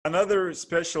Another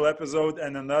special episode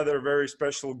and another very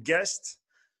special guest.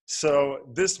 So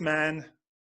this man,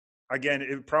 again,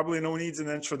 it probably no needs an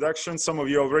introduction. Some of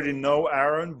you already know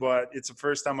Aaron, but it's the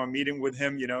first time I'm meeting with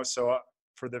him, So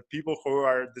for the people who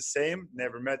are the same,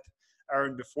 never met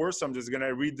Aaron before, so I'm just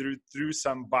gonna read through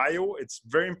some bio. It's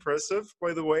very impressive,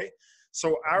 by the way.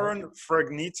 So Aaron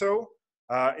Fragnito,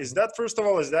 is that, first of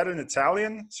all, is that an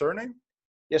Italian surname?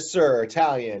 Yes, sir.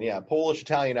 Italian. Yeah. Polish,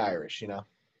 Italian, Irish.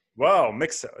 Wow,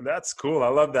 mix. That's cool. I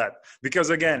love that. Because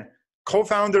again,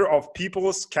 co-founder of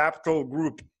People's Capital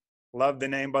Group. Love the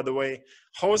name, by the way.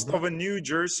 Host Mhm. of a New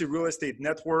Jersey real estate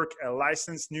network, a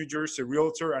licensed New Jersey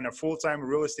realtor, and a full-time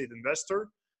real estate investor.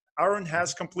 Aaron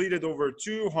has completed over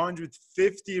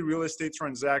 250 real estate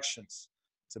transactions.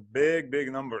 It's a big,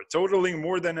 big number, totaling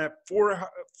more than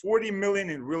 40 million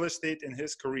in real estate in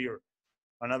his career.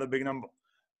 Another big number.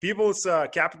 People's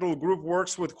Capital Group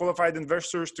works with qualified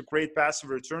investors to create passive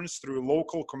returns through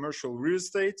local commercial real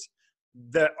estate.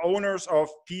 The owners of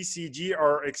PCG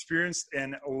are experienced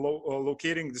in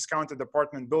locating discounted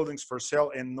apartment buildings for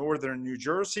sale in northern New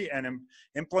Jersey and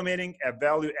implementing a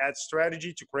value add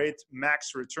strategy to create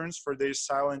max returns for their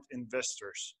silent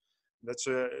investors. That's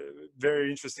a very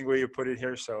interesting way you put it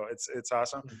here. So it's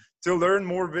awesome. To learn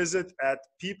more, visit at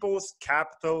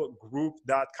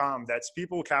peoplescapitalgroup.com. That's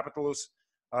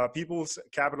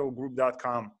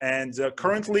peoplescapitalgroup.com. And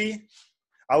currently,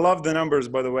 I love the numbers,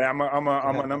 by the way. I'm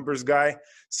a numbers guy.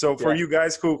 So for Yeah. you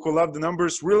guys who love the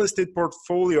numbers, real estate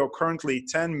portfolio currently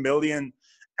 10 million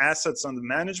assets under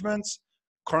management.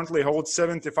 Currently holds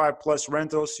 75 plus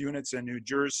rentals units in New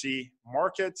Jersey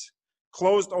market.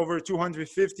 Closed over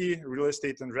 250 real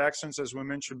estate transactions, as we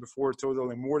mentioned before,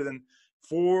 totaling more than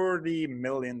 $40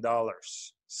 million.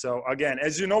 So again,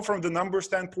 as you know, from the number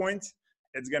standpoint,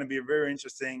 it's going to be a very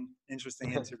interesting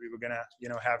interview we're going to,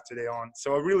 have today on.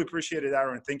 So I really appreciate it,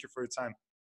 Aaron. Thank you for your time.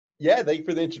 Yeah. Thank you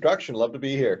for the introduction. Love to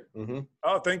be here.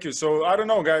 Oh, thank you. So I don't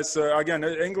know, guys. Again,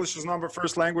 English is not my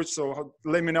first language, so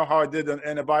let me know how I did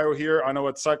in a bio here. I know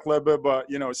it sucked a little bit, but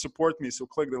support me. So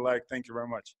click the like. Thank you very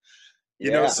much.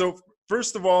 Yeah. So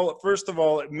first of all,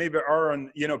 maybe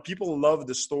Aaron, people love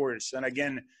the stories, and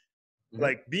again, Mhm.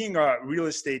 like being a real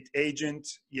estate agent,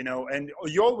 and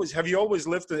you always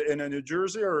lived in New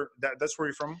Jersey, or that's where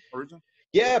you're from originally?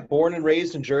 Yeah. Born and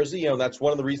raised in Jersey. That's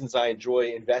one of the reasons I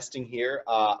enjoy investing here.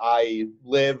 I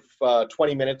live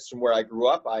 20 minutes from where I grew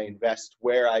up. I invest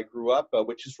where I grew up,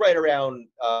 which is right around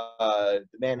the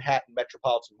Manhattan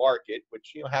metropolitan market,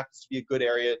 which happens to be a good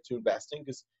area to invest in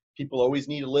because people always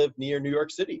need to live near New York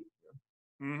City.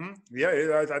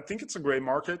 Yeah, I think it's a great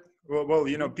market. Well,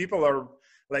 Mhm. people are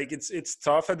like it's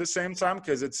tough at the same time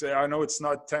because I know it's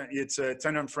not it's a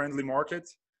tenant friendly market.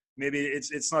 Maybe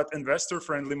it's not investor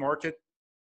friendly market.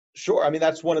 Sure. I mean,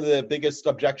 that's one of the biggest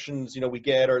objections, we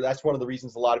get, or that's one of the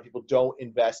reasons a lot of people don't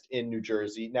invest in New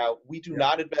Jersey. Now, we do Yeah.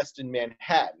 not invest in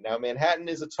Manhattan. Now, Manhattan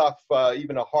is a tough,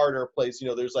 even a harder place.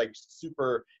 There's like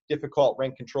super difficult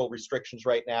rent control restrictions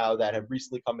right now that have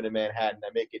recently come into Manhattan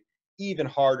that make it even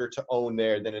harder to own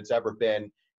there than it's ever been.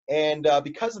 And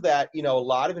because of that, a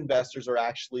lot of investors are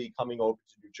actually coming over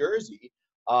to New Jersey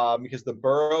because the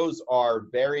boroughs are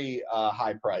very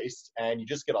high priced and you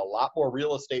just get a lot more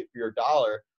real estate for your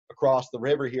dollar across the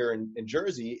river here in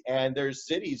Jersey. And there's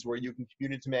cities where you can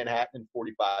commute into Manhattan in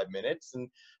 45 minutes and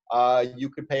you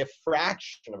could pay a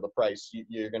fraction of the price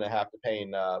you're going to have to pay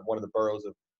in one of the boroughs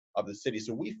of the city.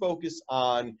 So we focus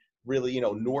on really,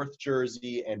 North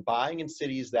Jersey and buying in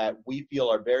cities that we feel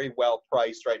are very well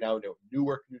priced right now.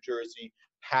 Newark, New Jersey,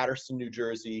 Paterson, New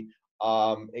Jersey,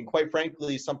 and quite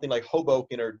frankly, something like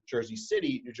Hoboken or Jersey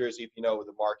City, New Jersey, if you know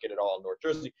the market at all in North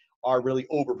Jersey, are really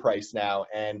overpriced now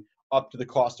and up to the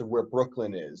cost of where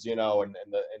Brooklyn is, and now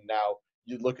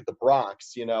you look at the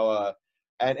Bronx,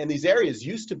 and these areas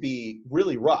used to be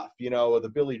really rough,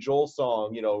 the Billy Joel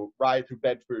song, Ride Through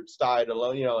Bedford, Style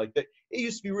Alone, like that. It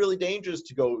used to be really dangerous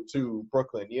to go to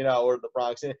Brooklyn, or the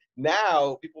Bronx. And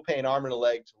now people pay an arm and a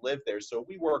leg to live there. So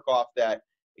we work off that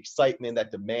excitement,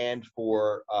 that demand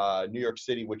for New York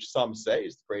City, which some say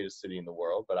is the greatest city in the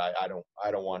world, but I don't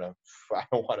want to I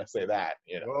don't want to say that.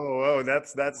 Whoa,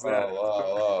 that's Whoa,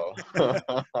 whoa,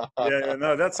 whoa. yeah,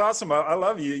 no, that's awesome. I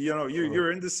love you. Mhm.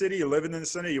 You're in the city, you're living in the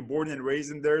city, you're born and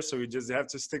raised in there, so you just have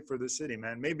to stick for the city,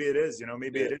 man. Maybe it is,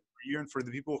 maybe it Yeah, is for you and for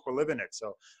the people who live in it.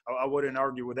 So I wouldn't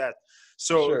argue with that.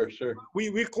 So sure, sure.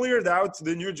 we cleared out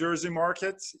the New Jersey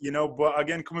market, but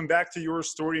again, coming back to your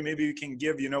story, maybe you can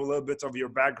give, a little bit of your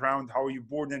background, how you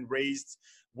born and raised,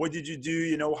 what did you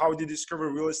do, how did you discover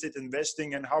real estate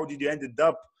investing, and how did you ended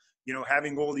up,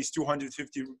 having all these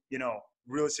 250,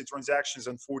 real estate transactions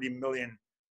and 40 million,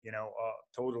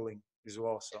 totaling as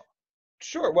well. So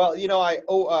Sure. Well, I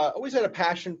always had a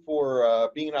passion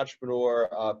for being an entrepreneur,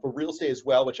 for real estate as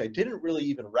well, which I didn't really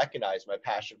even recognize my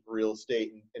passion for real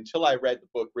estate until I read the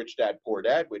book Rich Dad Poor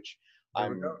Dad, which There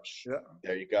we go. Yeah.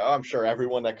 there you go. I'm sure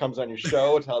everyone that comes on your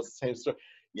show tells the same story.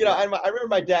 Yeah. I remember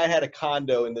my dad had a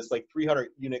condo in this like 300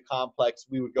 unit complex.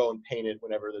 We would go and paint it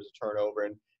whenever there's a turnover,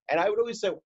 and I would always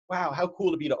say, "Wow, how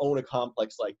cool to be to own a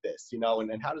complex like this,"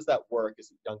 and how does that work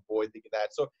as a young boy thinking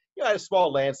that? So I had a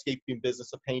small landscaping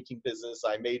business, a painting business.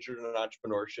 I majored in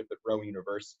entrepreneurship at Rowan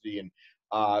University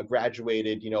and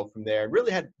graduated, from there. And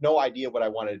really had no idea what I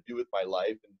wanted to do with my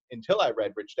life until I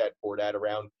read Rich Dad Poor Dad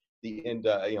around the end,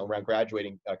 around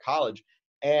graduating college.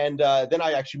 And then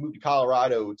I actually moved to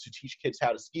Colorado to teach kids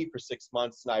how to ski for 6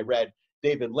 months. And I read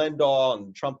David Lindahl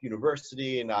and Trump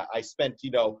University, and I spent,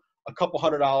 a couple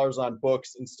 $100 on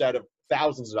books instead of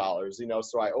thousands of dollars.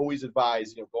 So I always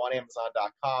advise, go on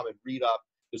Amazon.com and read up.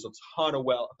 There's a ton of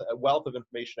wealth of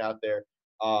information out there,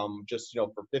 just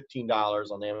for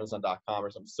 $15 on Amazon.com or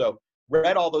something. So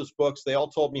read all those books. They all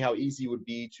told me how easy it would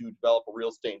be to develop a real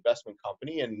estate investment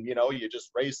company, and you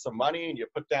just raise some money and you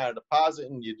put down a deposit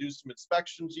and you do some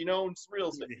inspections, and some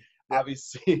real estate. Yeah.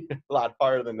 Obviously, a lot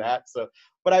harder than that. So,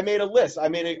 but I made a list. I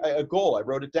made a goal. I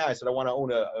wrote it down. I said I want to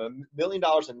own $1 million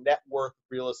in net worth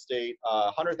real estate,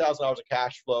 $100,000 of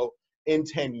cash flow in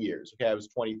 10 years. Okay, I was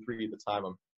 23 at the time.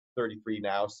 I'm 33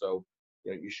 now, so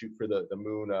you shoot for the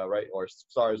moon, right? Or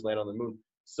stars land on the moon.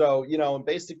 So and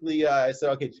basically I said,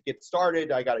 okay, to get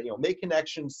started, I got to make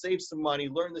connections, save some money,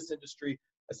 learn this industry.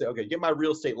 I said, okay, get my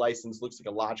real estate license. Looks like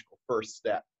a logical first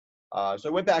step. So I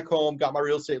went back home, got my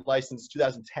real estate license,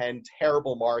 2010,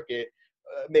 terrible market.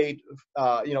 Made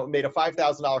a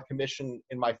 $5,000 commission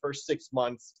in my first 6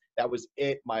 months. That was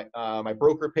it. My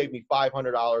broker paid me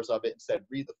 $500 of it and said,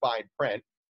 read the fine print.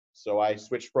 So I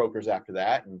switched brokers after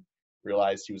that and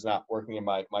realized he was not working in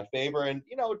my favor, and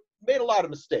made a lot of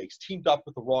mistakes. Teamed up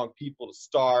with the wrong people to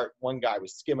start. One guy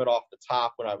was skimming off the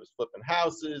top when I was flipping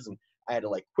houses, and I had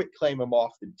to quit claim him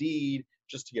off the deed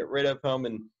just to get rid of him.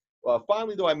 And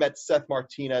finally, though, I met Seth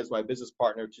Martinez, my business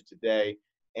partner to today,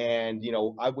 and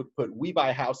I would put "We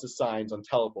Buy Houses" signs on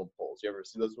telephone poles. You ever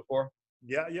see those before?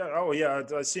 Yeah. Oh, yeah.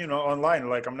 I see them online.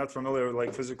 I'm not familiar,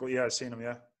 physically. Yeah, I've seen them.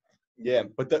 Yeah. Yeah,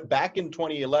 but back in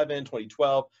 2011,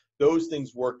 2012, those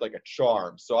things worked like a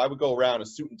charm. So I would go around in a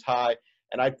suit and tie,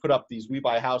 and I'd put up these "We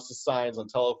Buy Houses" signs on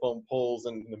telephone poles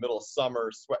in the middle of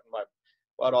summer, sweating my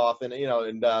butt off. And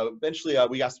eventually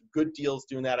we got some good deals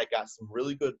doing that. I got some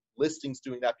really good listings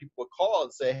doing that. People would call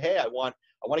and say, "Hey, I want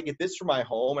to get this for my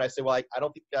home." And I say, "Well, I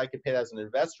don't think I could pay that as an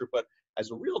investor, but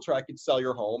as a realtor, I could sell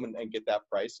your home and get that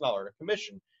price, and I'll earn a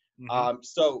commission." Mm-hmm.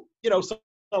 So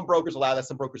some brokers allow that,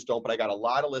 some brokers don't, but I got a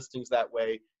lot of listings that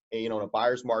way. And, in a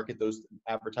buyer's market, those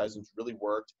advertisements really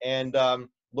worked. And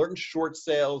learned short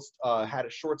sales, had a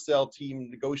short sale team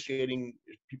negotiating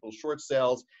people's short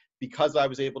sales. Because I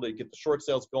was able to get the short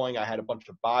sales going, I had a bunch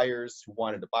of buyers who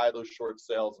wanted to buy those short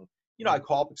sales. And, I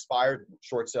call up expired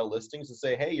short sale listings and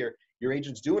say, "Hey, your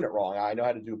agent's doing it wrong. I know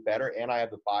how to do it better, and I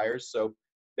have the buyers." So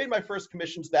made my first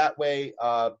commissions that way.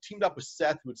 Teamed up with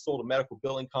Seth, who had sold a medical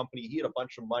billing company. He had a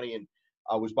bunch of money and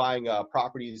was buying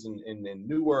properties in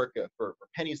Newark for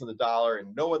pennies on the dollar,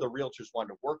 and no other realtors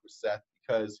wanted to work with Seth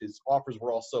because his offers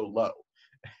were all so low.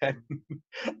 And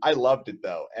I loved it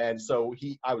though. And so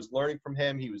I was learning from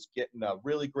him. He was getting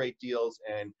really great deals,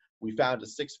 and we found a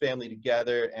 6-family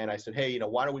together. And I said, "Hey,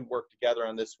 why don't we work together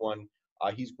on this one?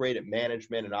 He's great at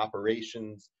management and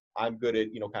operations. I'm good at,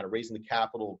 kind of raising the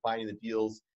capital, finding the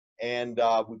deals." And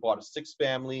we bought a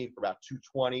 6-family for about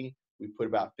 $220. We put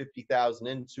about $50,000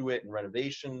 into it in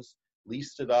renovations,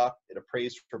 leased it up. It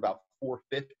appraised for about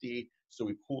 $450. So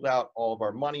we pulled out all of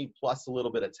our money plus a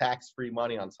little bit of tax-free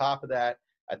money on top of that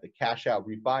at the cash out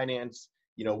refinance.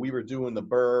 We were doing the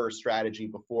BRRRR strategy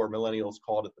before millennials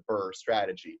called it the BRRRR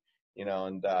strategy.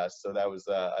 And so that was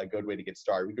a good way to get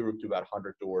started. We grew up to about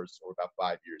 100 doors over about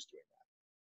 5 years doing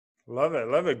that.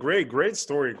 Love it. Great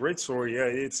story. Yeah,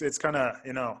 it's kind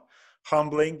of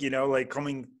humbling,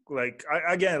 coming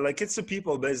again, it's a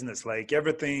people business.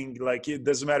 Everything, it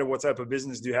doesn't matter what type of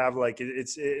business do you have.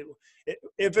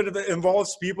 If it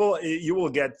involves people, you will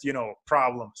get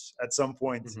problems at some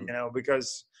point. Mm-hmm.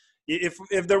 Because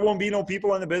if there won't be no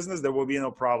people in the business, there will be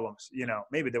no problems.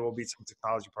 Maybe there will be some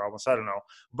technology problems, I don't know,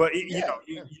 but you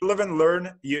live and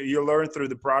learn. You learn through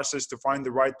the process to find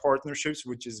the right partnerships,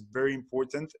 which is very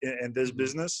important in this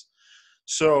business.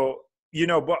 So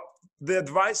but the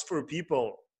advice for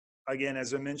people, again,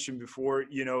 as I mentioned before,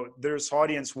 there's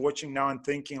audience watching now and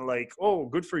thinking "Oh,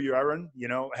 good for you, Aaron,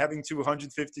 having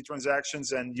 250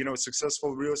 transactions and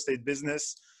successful real estate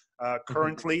business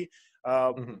currently."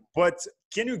 Mm-hmm. But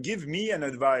can you give me an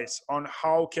advice on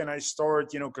how can I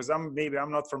start, because I'm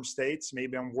not from States,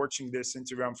 maybe I'm watching this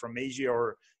interview, I'm from Asia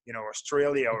or,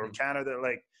 Australia or Mhm. Canada.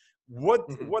 Like what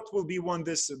Mhm. will be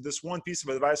this one piece of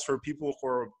advice for people who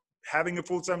are having a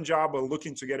full-time job or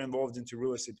looking to get involved into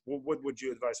real estate? What would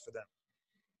you advise for them?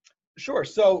 Sure.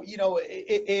 So,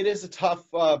 it is a tough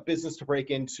business to break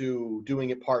into doing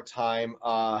it part time,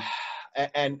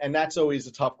 and that's always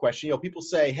a tough question. People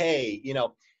say, "Hey,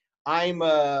 I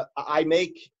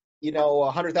make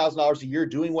 $100,000 a year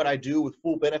doing what I do with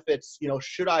full benefits.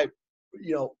 Should I,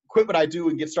 quit what I do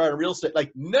and get started in real estate?"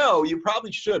 Like, no, you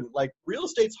probably shouldn't. Like, real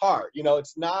estate's hard.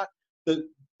 It's not the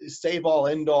save all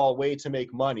end all way to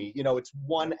make money. It's Yeah.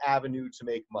 one avenue to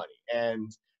make money, and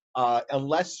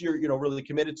unless you're really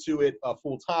committed to it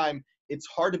full time, it's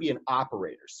hard to be an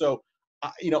operator. So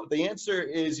the answer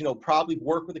is probably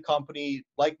work with a company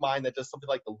like mine that does something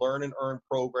like the Learn and Earn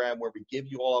program, where we give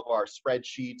you all of our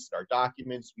spreadsheets and our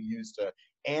documents we use to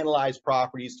analyze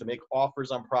properties, to make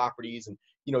offers on properties. And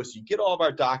so you get all of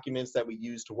our documents that we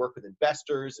use to work with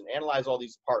investors and analyze all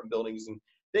these apartment buildings. And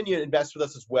then you invest with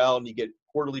us as well, and you get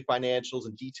quarterly financials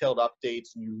and detailed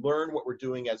updates, and you learn what we're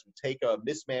doing as we take a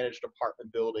mismanaged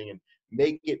apartment building and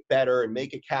make it better and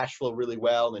make it cash flow really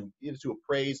well, and get it to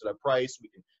appraise at a price. We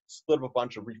can split up a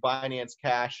bunch of refinance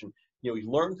cash, and we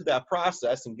learn through that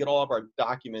process and get all of our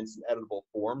documents in editable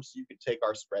forms, so you can take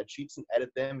our spreadsheets and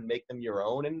edit them and make them your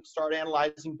own and start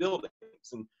analyzing buildings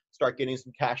and start getting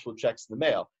some cash flow checks in the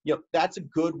mail. That's a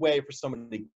good way for someone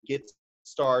to get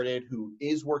started who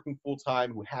is working full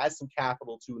time, who has some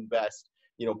capital to invest.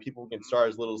 People can start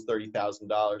as little as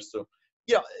 $30,000. So,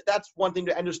 that's one thing.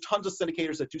 And there's tons of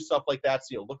syndicators that do stuff like that.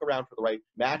 So, look around for the right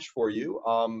match for you.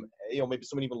 Maybe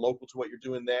someone even local to what you're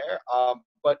doing there.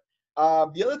 But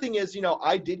the other thing is,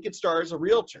 I did get started as a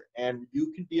realtor, and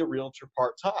you can be a realtor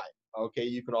part time. Okay,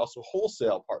 you can also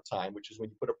wholesale part time, which is when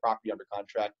you put a property under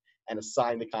contract and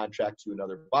assign the contract to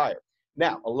another buyer.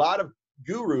 Now, a lot of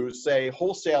gurus say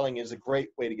wholesaling is a great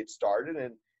way to get started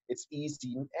and it's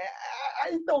easy.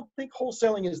 I don't think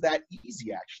wholesaling is that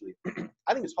easy, actually.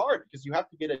 I think it's hard because you have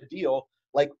to get a deal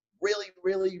like really,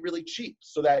 really, really cheap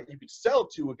so that you could sell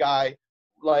to a guy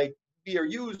like me or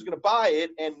you who's going to buy it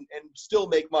and still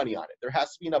make money on it. There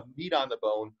has to be enough meat on the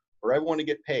bone for everyone to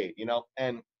get paid,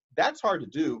 and that's hard to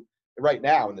do right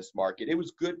now in this market. It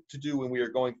was good to do when we were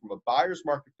going from a buyer's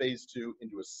market phase 2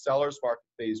 into a seller's market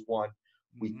phase 1.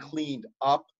 We Mm-hmm. cleaned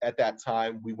up at that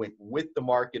time. We went with the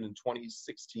market in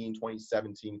 2016,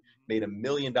 2017, made $1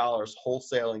 million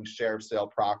wholesaling sheriff sale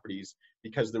properties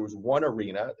because there was one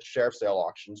arena, the sheriff sale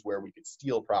auctions, where we could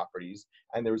steal properties.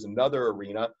 And there was another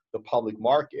arena, the public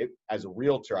market. As a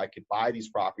realtor, I could buy these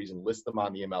properties and list them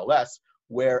on the MLS,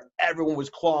 where everyone was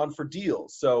clawing for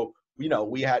deals. So,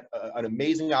 we had an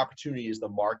amazing opportunity as the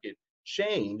market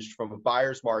changed from a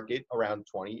buyer's market around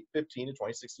 2015 to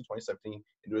 2016, 2017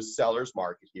 into a seller's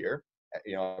market here.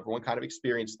 Everyone kind of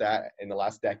experienced that in the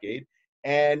last decade,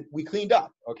 and we cleaned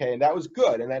up. Okay, and that was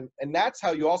good. And that's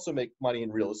how you also make money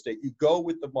in real estate. You go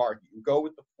with the market, you go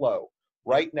with the flow.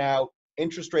 Yeah. Right now,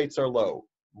 interest rates are low,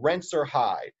 rents are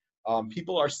high.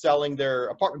 People are selling their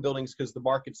apartment buildings because the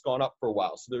market's gone up for a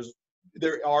while. So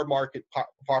there are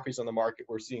properties on the market.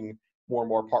 We're seeing more and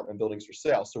more apartment buildings for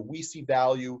sale. So we see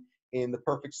value in the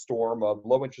perfect storm of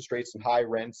low interest rates and high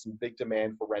rents and big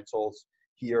demand for rentals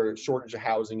here, shortage of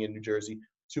housing in New Jersey,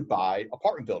 to buy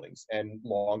apartment buildings and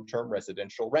long-term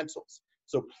residential rentals.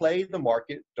 So play the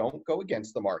market. Don't go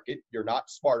against the market. You're not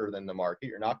smarter than the market.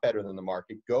 You're not better than the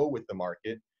market. Go with the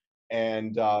market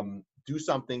and do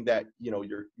something that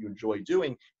you enjoy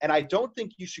doing. And I don't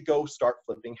think you should go start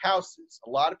flipping houses. A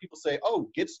lot of people say, "Oh,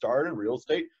 get started in real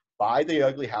estate. Buy the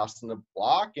ugly house in the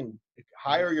block and Yeah.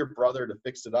 hire your brother to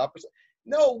fix it up."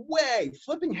 No way.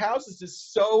 Flipping houses is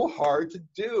so hard to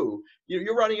do.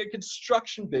 You're running a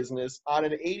construction business on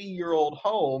an 80-year-old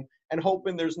home and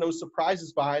hoping there's no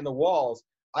surprises behind the walls.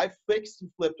 I've fixed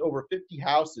and flipped over 50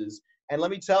 houses. And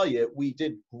let me tell you, we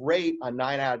did great on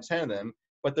 9 out of 10 of them,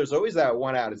 but there's always that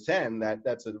 1 out of 10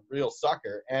 that's a real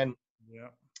sucker. And Yeah.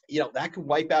 that could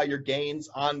wipe out your gains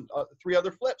on 3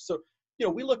 other flips. So,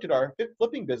 we looked at our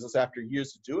flipping business after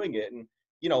years of doing it, and,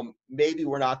 maybe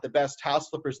we're not the best house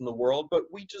flippers in the world,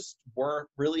 but we just weren't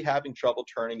really having trouble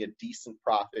turning a decent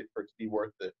profit for it to be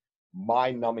worth the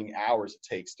mind-numbing hours it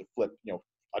takes to flip,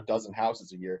 a dozen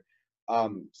houses a year.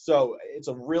 So it's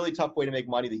a really tough way to make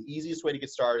money. The easiest way to get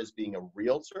started is being a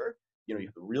realtor. You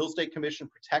have the real estate commission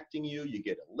protecting you. You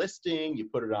get a listing, you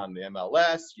put it on the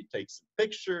MLS, you take some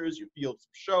pictures, you field some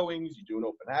showings, you do an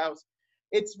open house.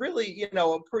 It's really,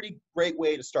 a pretty great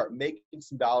way to start making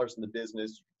some dollars in the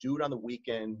business. You can do it on the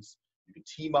weekends. You can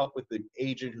team up with the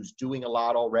agent who's doing a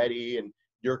lot already, and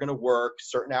you're going to work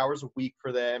certain hours a week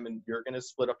for them, and you're going to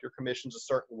split up your commissions a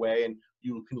certain way, and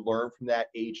you can learn from that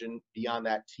agent, be on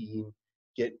that team,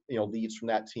 get leads from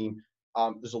that team.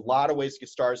 There's a lot of ways to get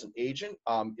started as an agent.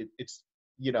 It's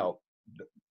no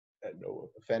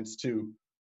offense to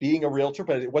being a realtor,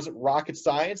 but it wasn't rocket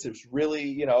science. It's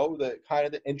really the kind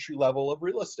of the entry level of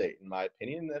real estate, in my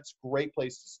opinion. That's a great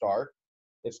place to start.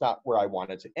 It's not where I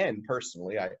wanted to end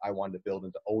personally. I wanted to build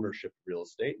into ownership of real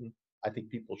estate, and I think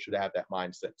people should have that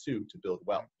mindset too to build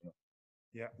wealth.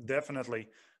 Yeah, definitely.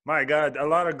 My God, a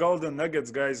lot of golden nuggets,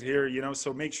 guys, here,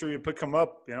 so make sure you pick them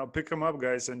up,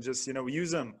 guys, and just,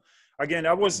 use them. Again,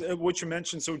 what you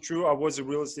mentioned, so true. I was a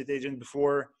real estate agent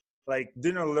before, like,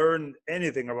 didn't learn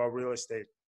anything about real estate.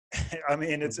 I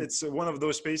mean, it's one of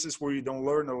those spaces where you don't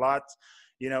learn a lot.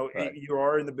 Right. You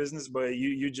are in the business, but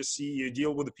you just you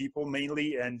deal with the people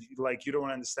mainly, and like you don't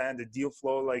understand the deal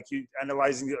flow, like you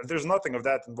analyzing. There's nothing of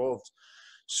that involved.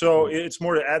 So it's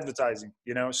more the advertising,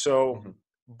 So,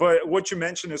 but what you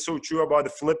mentioned is so true about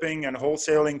the flipping and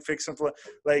wholesaling, fix and flip.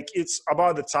 Like it's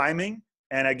about the timing,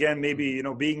 and again, maybe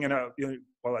being in a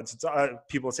well,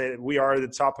 people say that we are at the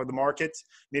top of the market.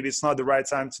 Maybe it's not the right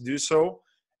time to do so.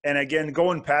 And again,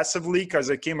 going passively, because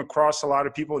I came across a lot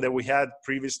of people that we had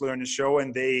previously on the show,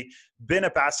 and they been a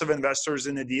passive investors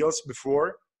in the deals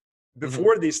before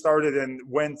they started and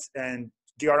went and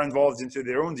got involved into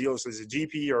their own deals as a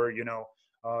GP or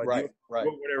Right.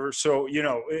 whatever. So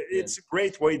it's a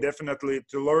great way definitely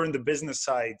to learn the business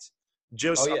side.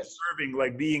 Just Oh, yes. observing,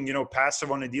 like being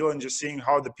passive on a deal and just seeing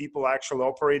how the people actually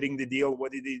operating the deal.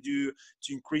 What did they do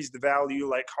to increase the value?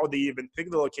 Like how they even pick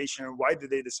the location and why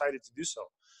did they decided to do so?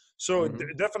 So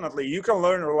definitely, you can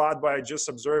learn a lot by just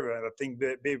observing. I think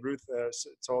Babe Ruth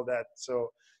told that.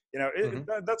 So,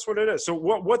 that's what it is. So,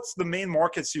 what's the main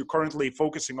markets you're currently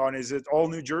focusing on? Is it all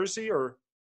New Jersey or?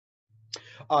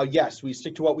 Yes, we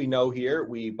stick to what we know here.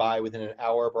 We buy within an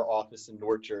hour of our office in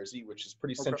North Jersey, which is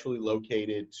pretty centrally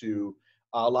located to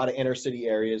a lot of inner city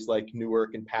areas like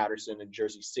Newark and Paterson and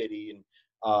Jersey City and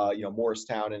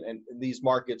Morristown, and these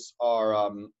markets are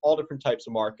all different types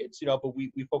of markets, but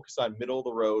we focus on middle of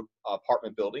the road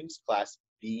apartment buildings, Class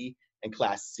B and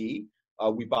Class C.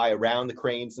 We buy around the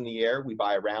cranes in the air. We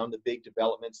buy around the big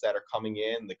developments that are coming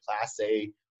in, the Class A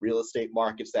real estate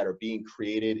markets that are being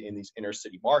created in these inner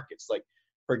city markets. Like,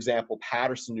 for example,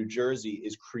 Paterson, New Jersey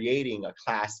is creating a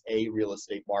Class A real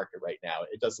estate market right now.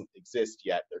 It doesn't exist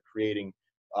yet. They're creating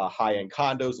high-end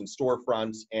condos and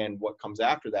storefronts, and what comes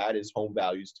after that is home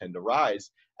values tend to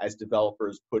rise as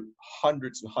developers put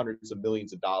hundreds and hundreds of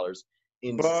millions of dollars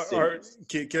into cities.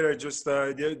 Can I just,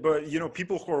 but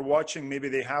people who are watching, maybe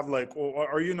they have like,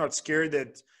 are you not scared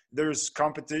that there's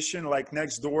competition like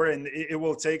next door and it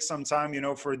will take some time,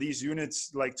 for these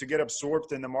units like to get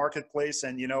absorbed in the marketplace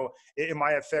and, it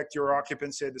might affect your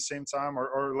occupancy at the same time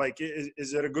or like,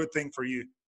 is it a good thing for you?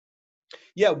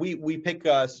 Yeah, we pick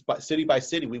city by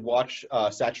city. We watch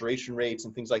saturation rates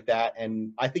and things like that.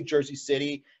 And I think Jersey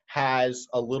City has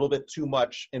a little bit too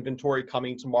much inventory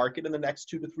coming to market in the next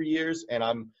 2 to 3 years. And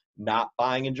I'm not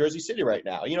buying in Jersey City right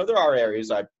now. There are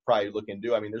areas I'd probably look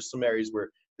into. I mean, there's some areas where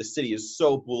the city is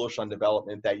so bullish on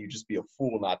development that you just be a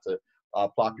fool not to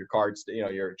plop your cards,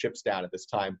 your chips down at this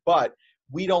time. But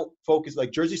we don't focus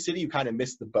like Jersey City. You kind of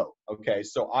missed the boat. Okay,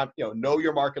 so know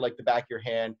your market like the back of your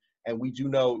hand. And we do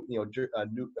know,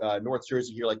 North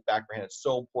Jersey here, like back of your hand, it's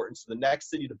so important. So the next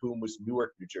city to boom was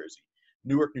Newark, New Jersey.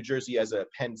 Newark, New Jersey has a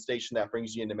Penn Station that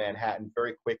brings you into Manhattan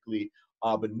very quickly.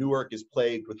 But Newark is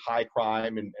plagued with high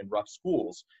crime and rough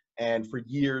schools. And for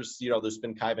years, there's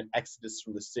been kind of an exodus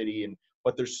from the city.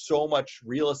 But there's so much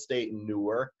real estate in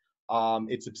Newark.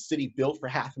 It's a city built for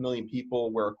 500,000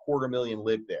 people where 250,000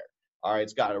 live there. All right,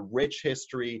 it's got a rich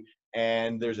history.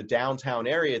 And there's a downtown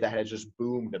area that has just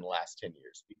boomed in the last 10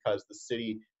 years because the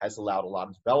city has allowed a lot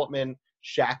of development.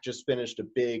 Shaq just finished a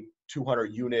big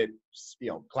 200-unit,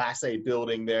 Class A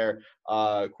building there.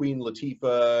 Queen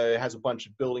Latifah has a bunch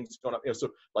of buildings going up. So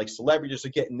like celebrities are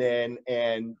getting in,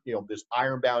 and this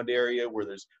Ironbound area where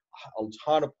there's a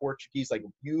ton of Portuguese, like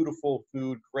beautiful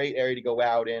food, great area to go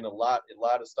out in. A lot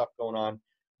of stuff going on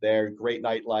there. Great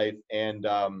nightlife and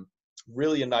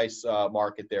really a nice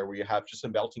market there where you have just a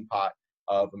melting pot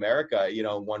of America, in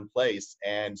one place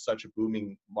and such a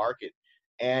booming market.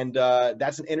 And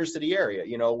that's an inner city area,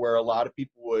 where a lot of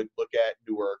people would look at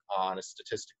Newark on a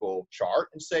statistical chart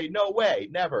and say, no way,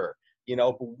 never,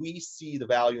 but we see the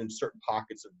value in certain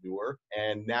pockets of Newark.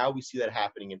 And now we see that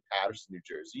happening in Paterson, New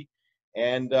Jersey.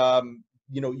 And,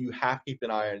 you have to keep an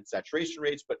eye on saturation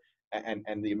rates,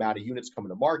 and the amount of units coming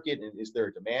to market. And is there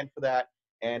a demand for that?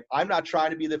 And I'm not trying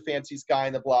to be the fanciest guy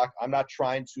in the block. I'm not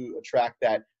trying to attract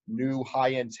that new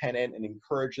high-end tenant and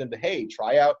encourage them to, hey,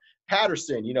 try out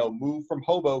Patterson, you know, move from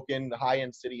Hoboken, the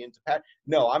high-end city, into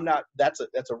No, I'm not. That's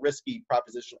a risky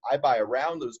proposition. I buy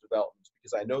around those developments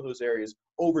because I know those areas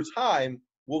over time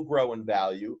will grow in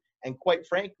value. And quite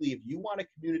frankly, if you want to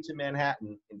commute to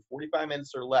Manhattan in 45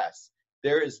 minutes or less,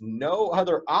 there is no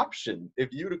other option. If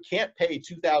you can't pay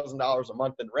 $2,000 a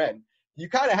month in rent, you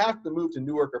kind of have to move to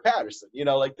Newark or Patterson. You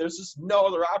know, like there's just no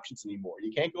other options anymore.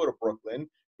 You can't go to Brooklyn.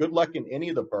 Good luck in any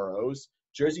of the boroughs.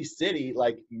 Jersey City,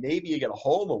 like maybe you get a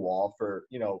hole in the wall for,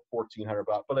 you know, $1,400.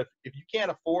 But if you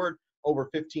can't afford over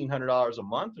 $1,500 a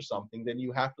month or something, then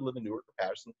you have to live in Newark or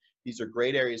Patterson. These are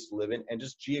great areas to live in. And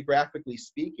just geographically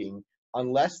speaking,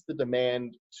 unless the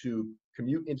demand to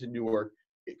commute into Newark,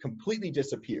 it completely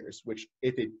disappears, which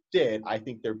if it did, I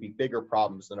think there'd be bigger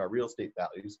problems than our real estate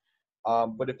values.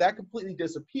 But if that completely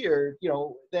disappeared, you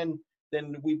know, then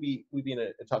we'd be in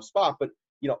a tough spot. But,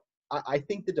 you know, I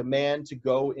think the demand to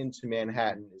go into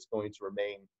Manhattan is going to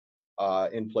remain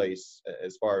in place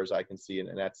as far as I can see.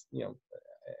 And that's, you know,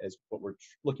 as what we're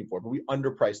looking for. But we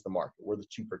underprice the market. We're the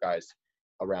cheaper guys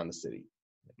around the city.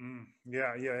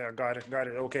 Yeah. Got it.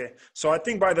 Okay. So I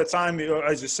think by the time,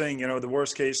 as you're saying, you know, the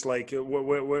worst case, like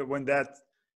when that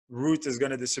route is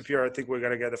going to disappear, I think we're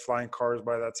going to get the flying cars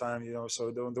by that time, you know,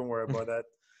 so don't worry about that.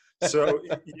 So,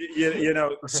 you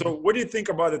know, so what do you think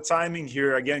about the timing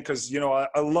here again? Because, you know,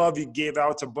 I love you gave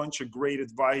out a bunch of great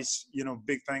advice, you know,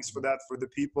 big thanks for that for the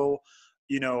people,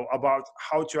 you know, about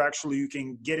how to actually, you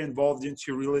can get involved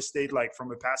into real estate, like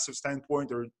from a passive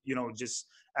standpoint or, you know, just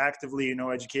actively, you know,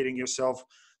 educating yourself.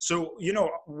 So, you know,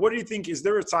 what do you think? Is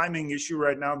there a timing issue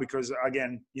right now? Because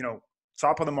again, you know,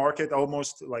 top of the market,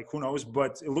 almost, like who knows,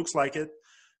 but it looks like it.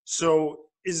 So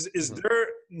is there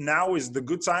now is the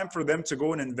good time for them to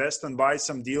go and invest and buy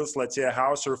some deals, let's say a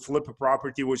house or flip a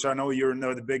property, which I know you're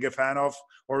not the bigger fan of,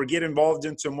 or get involved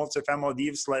into multifamily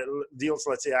deals,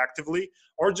 let's say actively,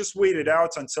 or just wait it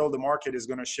out until the market is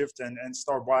going to shift and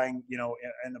start buying, you know,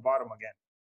 in the bottom again?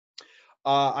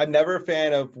 I'm never a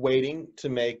fan of waiting to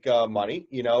make money.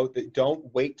 You know, don't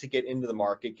wait to get into the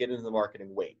market. Get into the market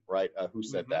and wait. Right? Who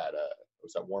said that?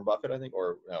 Was that Warren Buffett? I think,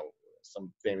 or no,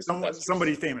 some famous investor.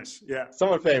 Somebody famous. Yeah.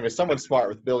 Someone famous. Someone smart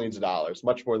with billions of dollars,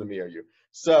 much more than me or you.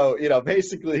 So you know,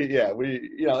 basically, yeah,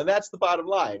 you know, and that's the bottom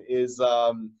line. Is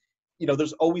you know,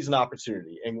 there's always an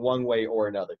opportunity in one way or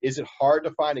another. Is it hard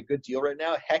to find a good deal right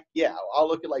now? Heck yeah. I'll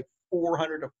look at like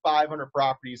 400 to 500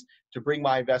 properties to bring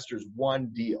my investors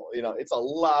one deal. You know, it's a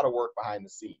lot of work behind the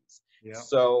scenes. Yeah.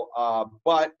 So,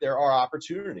 but there are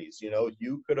opportunities. You know,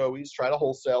 you could always try to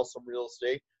wholesale some real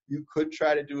estate. You could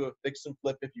try to do a fix and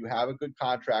flip if you have a good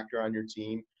contractor on your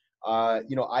team.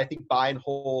 You know, I think buy and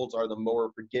holds are the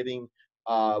more forgiving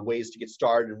ways to get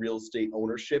started in real estate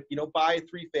ownership. You know, buy a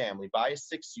 3-family, buy a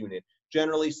 6-unit.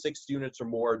 Generally, 6 units or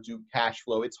more do cash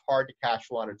flow. It's hard to cash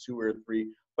flow on a 2 or a 3.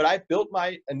 But I built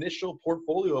my initial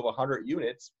portfolio of 100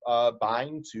 units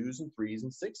buying 2s and 3s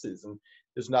and 6s, and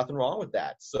there's nothing wrong with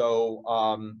that. So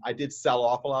I did sell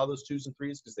off a lot of those 2s and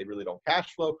 3s because they really don't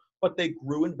cash flow, but they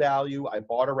grew in value. I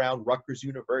bought around Rutgers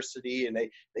University, and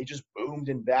they just boomed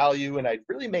in value, and I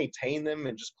really maintained them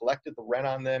and just collected the rent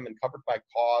on them and covered my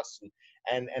costs,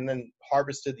 and then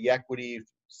harvested the equity,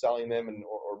 selling them and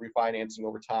or refinancing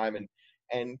over time,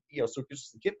 and you know, so it's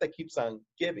just a gift that keeps on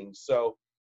giving. So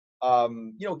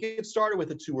you know, get started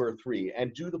with a 2 or a 3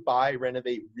 and do the buy,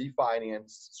 renovate, refinance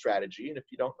strategy. And if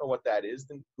you don't know what that is,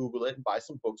 then Google it and buy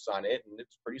some books on it. And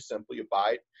it's pretty simple. You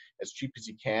buy it as cheap as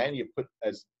you can. You put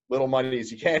as little money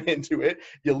as you can into it.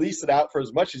 You lease it out for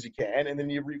as much as you can. And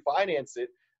then you refinance it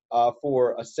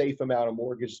for a safe amount of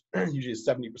mortgage, usually a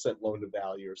 70% loan to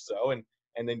value or so,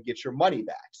 and then get your money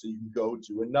back. So you can go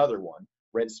do another one,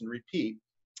 rinse and repeat.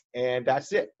 And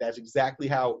that's it. That's exactly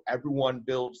how everyone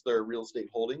builds their real estate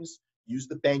holdings. Use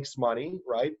the bank's money,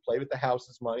 right? Play with the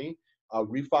house's money,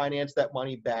 refinance that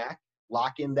money back,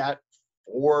 lock in that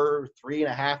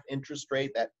 3.5 interest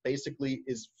rate that basically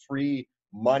is free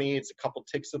money. It's a couple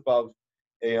ticks above,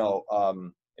 you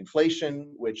know,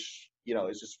 inflation, which, you know,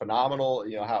 is just phenomenal.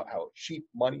 You know, how cheap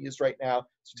money is right now.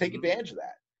 So take advantage of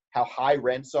that. How high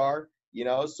rents are, you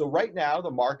know. So right now the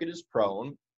market is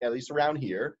prone, at least around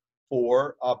here,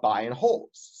 for buy and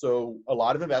holds. So a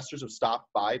lot of investors have stopped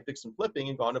buy, fix and flipping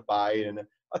and gone to buy in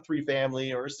a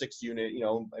 3-family or a 6-unit, you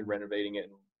know, and renovating it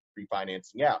and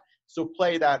refinancing out. So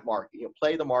play that market, you know,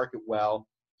 play the market well.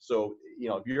 So, you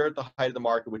know, if you're at the height of the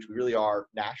market, which we really are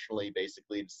nationally,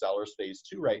 basically in seller's phase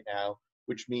 2 right now,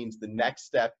 which means the next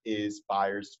step is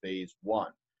buyer's phase 1.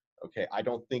 Okay, I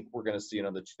don't think we're going to see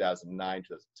another 2009,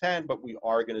 2010, but we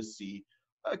are going to see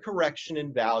a correction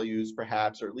in values,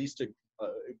 perhaps, or at least a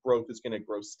growth is going to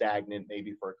grow stagnant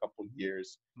maybe for a couple of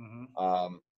years.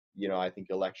 I think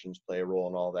elections play a role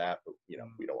in all that, but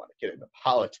Mm. we don't want to get into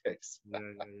politics. Yeah,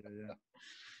 yeah, yeah, yeah.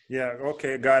 Yeah,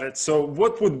 okay, got it. So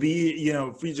what would be,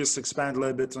 if we just expand a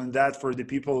little bit on that for the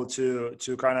people to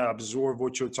kind of absorb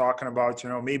what you're talking about,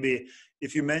 maybe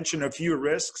if you mention a few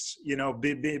risks,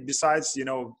 besides,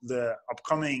 the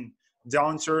upcoming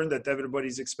downturn that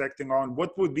everybody's expecting on,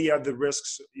 what would be other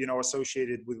risks,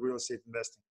 associated with real estate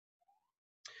investing?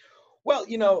 Well,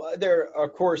 there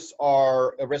of course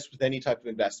are a risk with any type of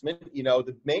investment.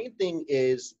 The main thing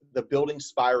is the building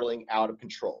spiraling out of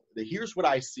control. Here's what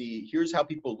I see. Here's how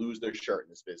people lose their shirt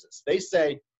in this business. They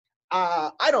say,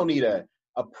 I don't need a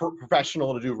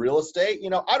professional to do real estate.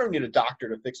 I don't need a doctor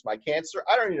to fix my cancer.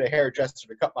 I don't need a hairdresser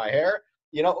to cut my hair.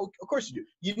 Of course you do.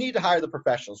 You need to hire the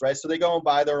professionals, right? So they go and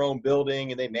buy their own building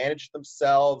and they manage it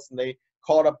themselves, and they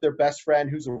called up their best friend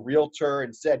who's a realtor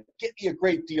and said, get me a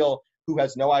great deal, who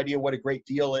has no idea what a great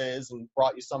deal is, and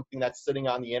brought you something that's sitting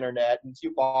on the internet, and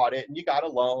you bought it and you got a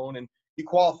loan and you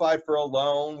qualified for a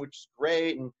loan, which is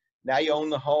great. And now you own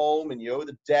the home and you owe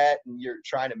the debt and you're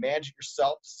trying to manage it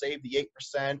yourself to save the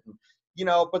 8%. And,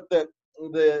 but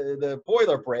the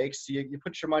boiler breaks, you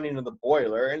put your money into the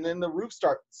boiler and then the roof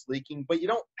starts leaking, but you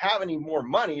don't have any more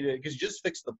money because you just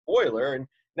fixed the boiler, and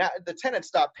now the tenant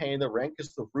stopped paying the rent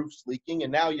because the roof's leaking,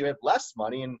 and now you have less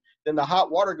money, and then the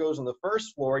hot water goes on the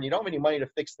first floor and you don't have any money to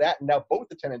fix that, and now both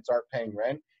the tenants aren't paying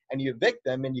rent, and you evict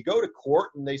them, and you go to court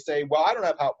and they say, well, I don't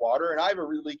have hot water and I have a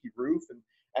really leaky roof,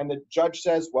 and the judge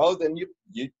says, well, then you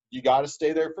got to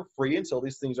stay there for free until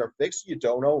these things are fixed. You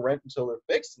don't owe rent until they're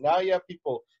fixed. Now you have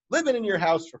people living in your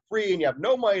house for free and you have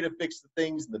no money to fix the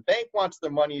things, and the bank wants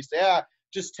their money. You say,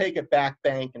 just take it back,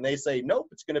 bank. And they say, nope,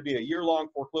 it's going to be a year-long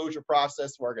foreclosure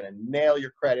process. We're going to nail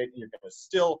your credit and you're going to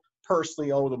still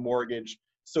personally owe the mortgage.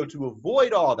 So to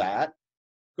avoid all that,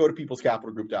 go to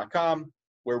peoplescapitalgroup.com,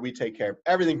 where we take care of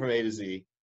everything from A to Z.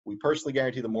 We personally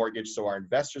guarantee the mortgage so our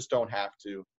investors don't have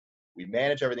to. We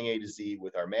manage everything A to Z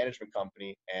with our management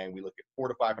company, and we look at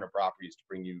 400 to 500 properties to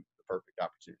bring you the perfect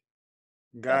opportunity.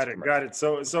 Got it.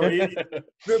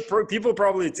 So people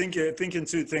probably thinking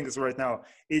two things right now.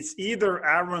 It's either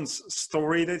Aaron's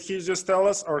story that he just tell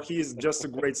us, or he's just a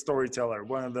great storyteller.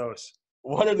 One of those.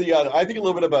 One or the other. I think a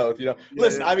little bit of both.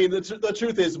 Listen, yeah. I mean, the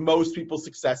truth is, most people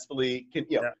successfully can.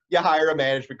 You hire a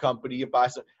management company, you buy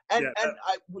some, and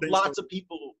lots of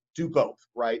people do both,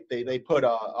 right? They put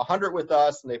 100 with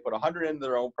us, and they put 100 into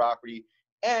their own property.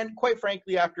 And quite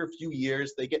frankly, after a few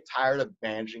years, they get tired of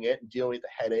managing it and dealing with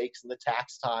the headaches and the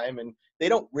tax time, and they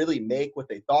don't really make what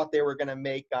they thought they were going to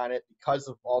make on it because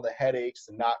of all the headaches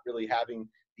and not really having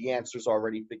the answers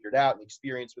already figured out and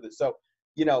experience with it. So,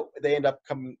 they end up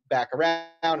coming back around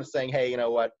and saying, hey, you know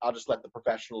what, I'll just let the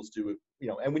professionals do it.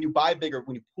 And when you buy bigger,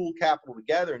 when you pool capital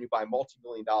together and you buy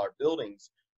multi-million-dollar buildings,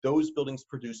 those buildings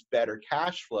produce better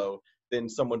cash flow than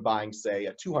someone buying, say,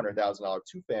 a $200,000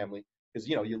 two-family. Because,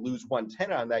 you lose one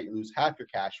tenant on that, you lose half your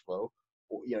cash flow,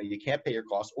 or, you can't pay your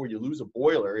costs, or you lose a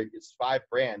boiler, it's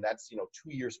 $5,000. That's, 2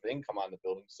 years of income on the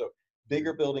building. So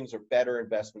bigger buildings are better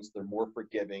investments. They're more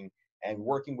forgiving, and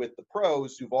working with the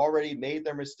pros who've already made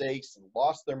their mistakes and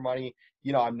lost their money.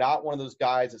 I'm not one of those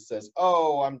guys that says,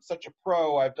 oh, I'm such a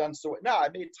pro, I've done so. No, I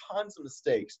made tons of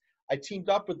mistakes. I teamed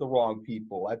up with the wrong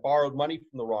people. I borrowed money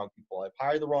from the wrong people. I've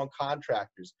hired the wrong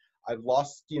contractors. I've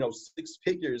lost, 6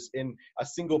 figures in a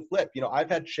single flip.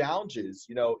 I've had challenges,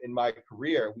 in my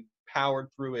career. We powered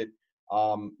through it,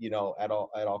 at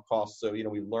all costs. So,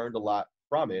 we learned a lot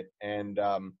from it. And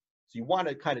so you want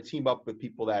to kind of team up with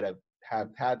people that have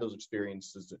had those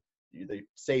experiences. They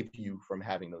save you from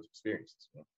having those experiences.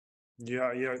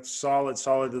 Yeah,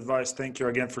 solid advice. Thank you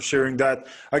again for sharing that.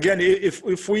 Again,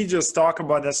 if we just talk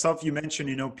about that stuff you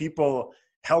mentioned, people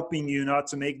helping you not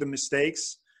to make the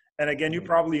mistakes. And again, you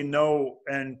probably know,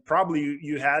 and probably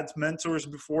you had mentors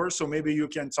before, so maybe you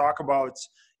can talk about,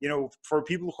 for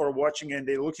people who are watching and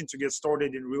they're looking to get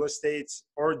started in real estate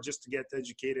or just to get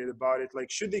educated about it,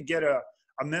 like, should they get a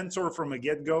mentor from a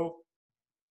get-go?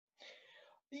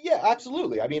 Yeah,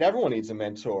 absolutely. I mean, everyone needs a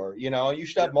mentor. You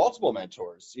should have multiple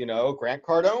mentors. Grant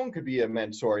Cardone could be a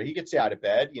mentor. He gets you out of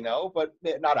bed, but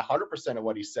not 100% of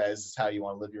what he says is how you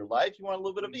want to live your life. You want a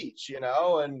little bit of each,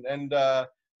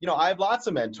 I have lots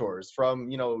of mentors, from,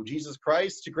 Jesus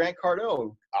Christ to Grant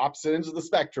Cardone, opposite ends of the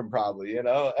spectrum, probably,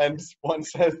 and one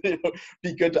says,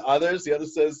 be good to others. The other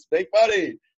says, make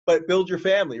money, but build your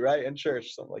family, right? And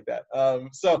church, something like that.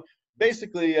 So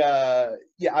basically,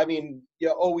 I mean, you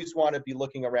always want to be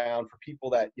looking around for people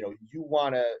that, you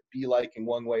want to be like in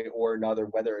one way or another,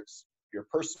 whether it's your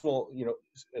personal,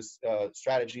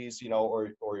 strategies,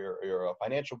 or your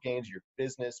financial gains, your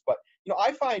business. But,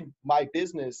 I find my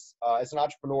business as an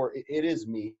entrepreneur, it is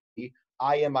me.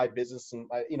 I am my business, and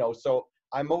so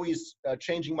I'm always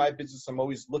changing my business. I'm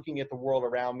always looking at the world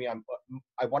around me.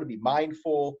 I want to be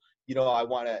mindful. I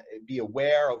want to be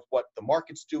aware of what the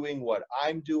market's doing, what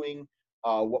I'm doing,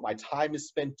 what my time is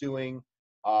spent doing.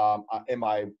 Am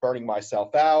I burning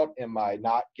myself out? Am I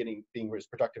not being as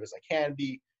productive as I can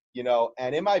be?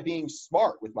 And am I being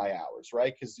smart with my hours,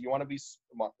 right? Because you want to be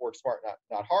work smart,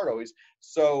 not hard always.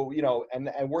 So,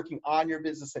 and working on your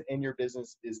business and in your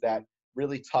business is that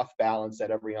really tough balance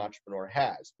that every entrepreneur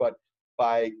has. But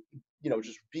by,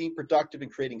 just being productive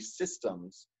and creating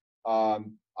systems,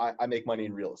 I make money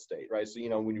in real estate, right? So,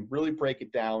 when you really break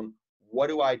it down, what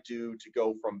do I do to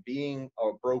go from being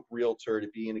a broke realtor to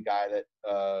being a guy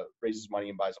that raises money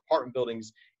and buys apartment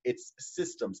buildings? It's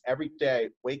systems. Every day,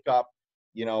 wake up,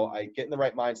 I get in the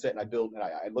right mindset and I build, and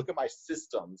I look at my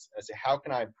systems and I say, how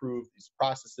can I improve these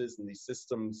processes and these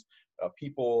systems,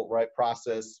 people, right?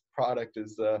 Process, product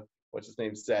is what's his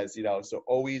name says, so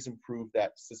always improve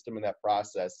that system and that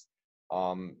process.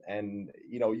 And,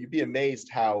 you'd be amazed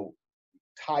how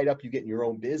tied up you get in your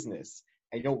own business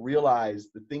and you don't realize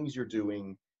the things you're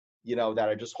doing, that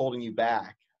are just holding you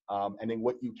back. And then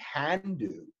what you can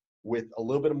do with a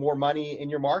little bit of more money in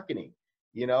your marketing,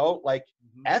 like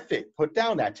F it, put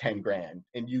down that 10 grand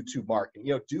in YouTube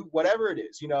marketing, do whatever it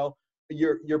is,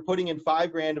 you're putting in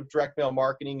 5 grand of direct mail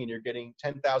marketing and you're getting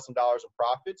 $10,000 of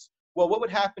profits. Well, what would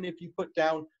happen if you put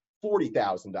down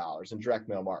 $40,000 in direct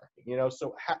mail marketing?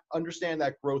 So understand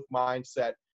that growth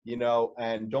mindset,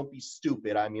 and don't be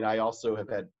stupid. I mean, I also have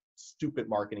had stupid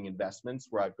marketing investments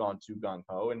where I've gone too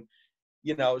gung-ho, and,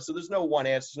 so there's no one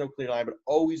answer, there's no clear line, but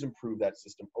always improve that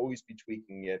system, always be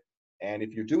tweaking it. And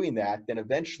if you're doing that, then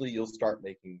eventually you'll start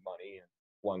making money in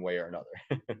one way or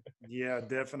another. Yeah,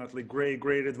 definitely.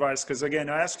 Great advice. Because again,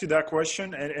 I asked you that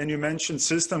question and you mentioned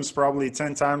systems probably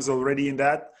 10 times already in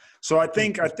that. So I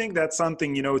think that's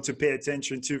something, to pay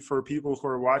attention to for people who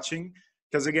are watching.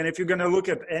 Because again, if you're going to look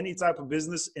at any type of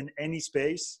business in any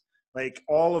space, like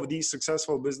all of these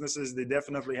successful businesses, they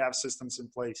definitely have systems in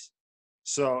place.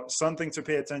 So something to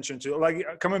pay attention to.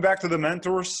 Like coming back to the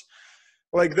mentors,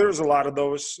 like there's a lot of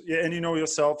those, and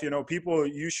yourself, people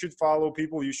you should follow,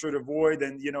 people you should avoid,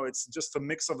 and it's just a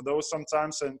mix of those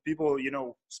sometimes. And people,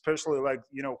 especially like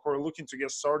who are looking to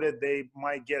get started, they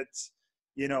might get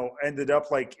ended up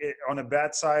like on a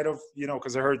bad side of,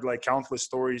 because I heard like countless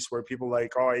stories where people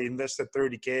like, oh, I invested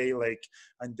 30K, like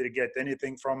I didn't get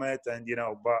anything from it, and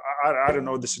but I don't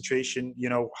know the situation,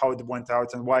 how it went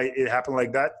out and why it happened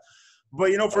like that.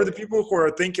 But for the people who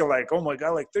are thinking like, oh my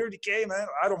God, like 30K, man,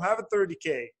 I don't have a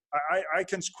 30K. I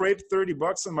can scrape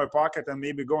 $30 in my pocket and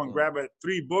maybe go and grab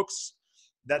 3 books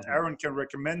that Aaron can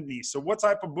recommend me. So what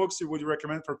type of books would you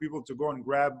recommend for people to go and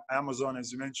grab? Amazon,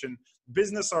 as you mentioned,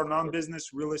 business or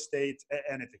non-business, real estate,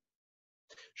 anything?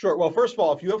 Sure. Well, first of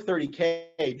all, if you have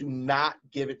 30K, do not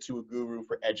give it to a guru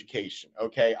for education.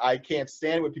 Okay. I can't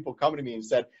stand when people come to me and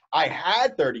said, I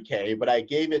had 30K, but I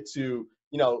gave it to,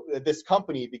 this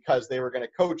company because they were going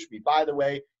to coach me. By the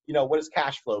way, what does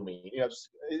cash flow mean?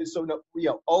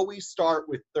 Always start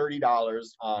with $30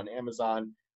 on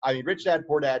Amazon. I mean, Rich Dad,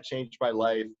 Poor Dad changed my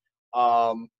life.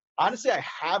 Honestly, I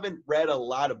haven't read a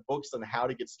lot of books on how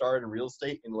to get started in real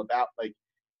estate in about like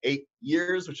 8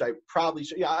 years, which I probably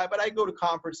should. Yeah, but I go to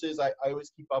conferences. I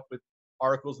always keep up with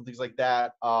articles and things like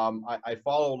that. I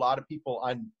follow a lot of people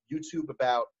on YouTube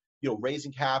about,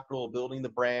 raising capital, building the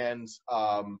brands,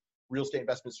 real estate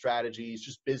investment strategies,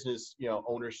 just business,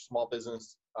 owners, small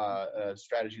business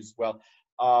strategies as well.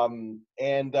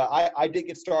 I did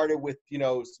get started with,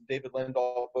 some David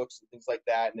Lindahl books and things like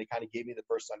that. And they kind of gave me the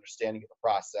first understanding of the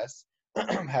process,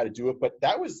 how to do it. But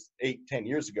that was 8-10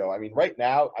 years ago. I mean, right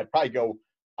now I'd probably go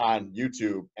on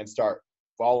YouTube and start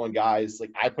following guys.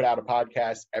 Like I put out a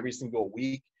podcast every single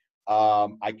week.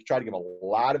 I try to give a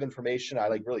lot of information. I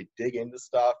like really dig into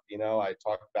stuff. I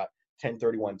talk about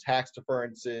 1031 tax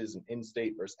deferences and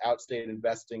in-state versus out-state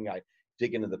investing. I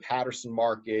dig into the Patterson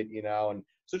market, and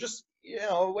so just,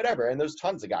 whatever. And there's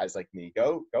tons of guys like me.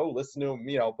 Go listen to them,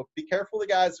 but be careful the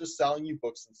guys who are selling you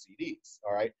books and CDs.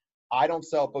 All right. I don't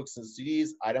sell books and CDs.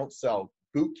 I don't sell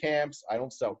boot camps. I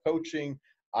don't sell coaching.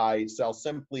 I sell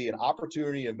simply an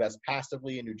opportunity to invest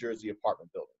passively in New Jersey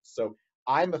apartment buildings. So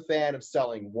I'm a fan of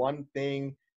selling one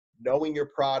thing, knowing your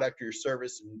product or your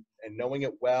service and knowing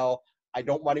it well. I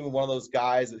don't want even one of those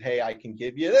guys that, hey, I can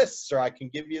give you this or I can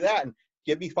give you that and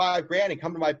give me $5 grand and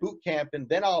come to my boot camp and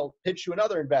then I'll pitch you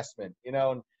another investment,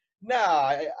 and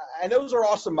and those are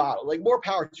awesome models. Like more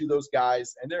power to those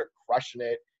guys and they're crushing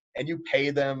it and you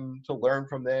pay them to learn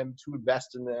from them, to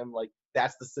invest in them. Like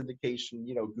that's the syndication,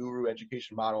 guru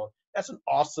education model. That's an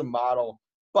awesome model,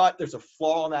 but there's a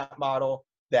flaw in that model.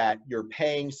 that you're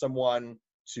paying someone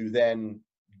to then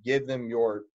give them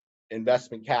your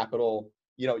investment capital.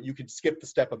 You know, you could skip the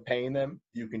step of paying them.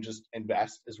 You can just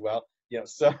invest as well. You know,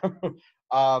 so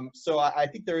so I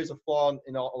think there is a flaw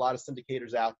in a lot of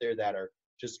syndicators out there that are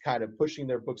just kind of pushing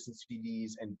their books and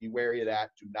CDs, and be wary of that.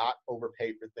 Do not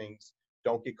overpay for things.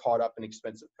 Don't get caught up in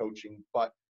expensive coaching,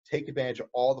 but take advantage of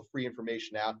all the free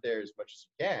information out there as much as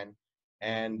you can,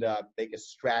 and make a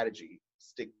strategy.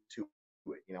 Stick to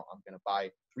it. You know, I'm going to buy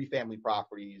 3 family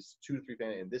properties, 2 to 3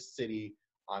 family in this city.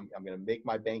 I'm going to make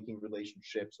my banking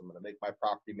relationships. I'm going to make my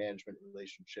property management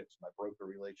relationships, my broker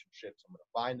relationships. I'm going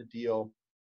to find a deal.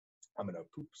 I'm going to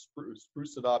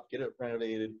spruce it up, get it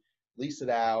renovated, lease it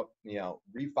out, you know,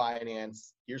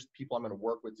 refinance. Here's people I'm going to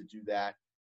work with to do that.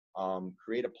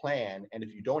 Create a plan. And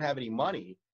if you don't have any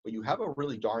money, but you have a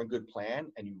really darn good plan,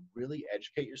 and you really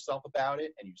educate yourself about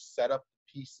it, and you set up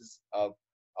pieces of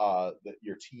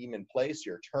your team in place,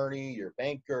 your attorney, your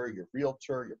banker, your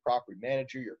realtor, your property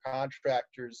manager, your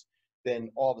contractors, then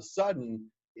all of a sudden,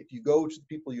 if you go to the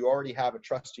people you already have a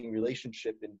trusting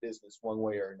relationship in business one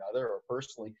way or another, or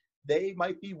personally, they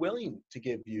might be willing to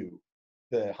give you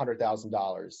the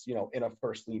 $100,000, you know, in a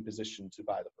first lien position to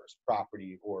buy the first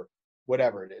property or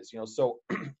whatever it is, you know. So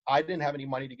I didn't have any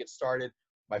money to get started.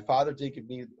 My father did give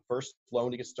me the first loan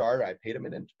to get started. I paid him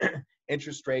an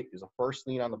interest rate. It was a first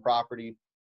lien on the property.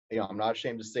 You know, I'm not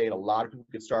ashamed to say it. A lot of people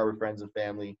get started with friends and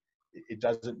family. It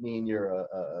doesn't mean you're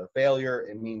a failure.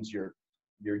 It means you're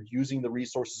using the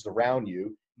resources around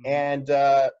you. And,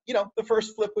 you know, the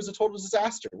first flip was a total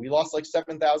disaster. We lost like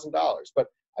 $7,000, but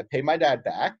I paid my dad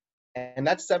back. And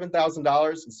that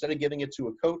 $7,000, instead of giving it to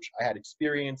a coach, I had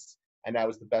experience, and that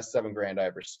was the best $7,000 I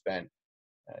ever spent,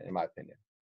 in my opinion.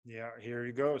 Yeah, here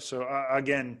you go. So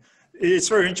again, it's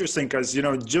very interesting because, you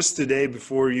know, just today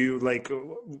before you, like,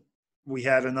 we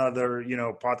had another, you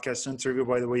know, podcast interview,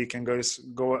 by the way. You can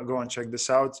go and check this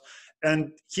out.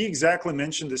 And he exactly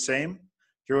mentioned the same.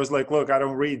 He was like, look, I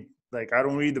don't read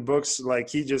the books. Like,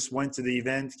 he just went to the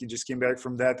event. He just came back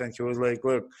from that. And he was like,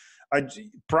 look,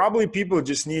 probably people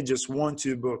just need just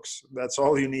 1-2 books. That's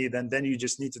all you need. And then you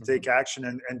just need to take action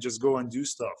and just go and do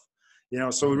stuff. You know,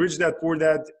 so Rich Dad Poor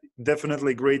Dad,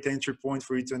 definitely great entry point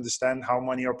for you to understand how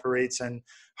money operates and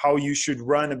how you should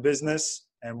run a business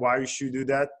and why you should do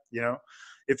that. You know,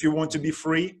 if you want to be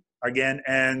free again.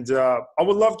 And I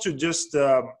would love to just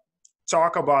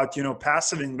talk about, you know,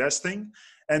 passive investing,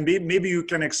 and maybe you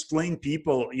can explain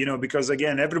people, you know, because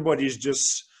again, everybody's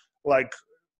just like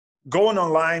going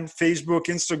online, Facebook,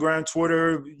 Instagram,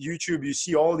 Twitter, YouTube, you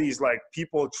see all these like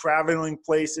people traveling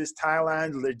places,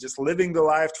 Thailand, they're just living the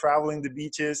life, traveling the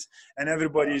beaches, and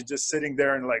everybody's just sitting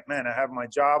there and like, man, I have my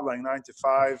job like 9 to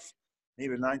 5,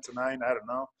 maybe 9 to 9, I don't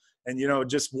know. And, you know,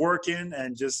 just working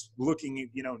and just looking,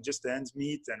 you know, just the ends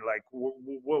meet, and like,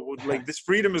 like this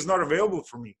freedom is not available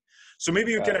for me. So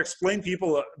maybe you can explain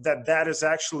people that is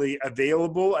actually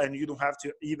available, and you don't have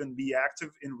to even be active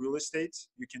in real estate.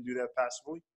 You can do that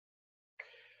passively.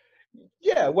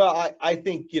 Yeah, well, I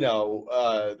think, you know,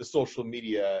 the social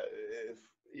media,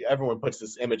 everyone puts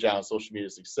this image out on social media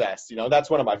success. You know,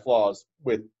 that's one of my flaws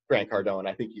with Grant Cardone.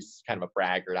 I think he's kind of a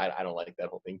braggart. I don't like that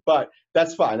whole thing, but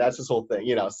that's fine. That's his whole thing,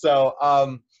 you know.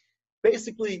 So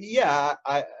basically, yeah.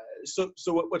 So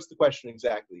what's the question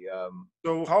exactly?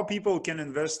 So how people can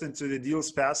invest into the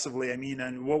deals passively? I mean,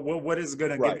 and what is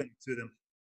going to give it to them?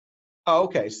 Oh,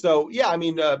 okay. So yeah, I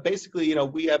mean, basically, you know,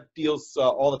 we have deals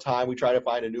all the time. We try to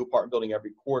find a new apartment building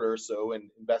every quarter. So, and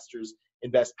investors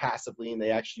invest passively, and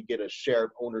they actually get a share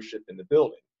of ownership in the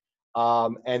building.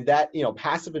 And that, you know,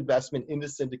 passive investment into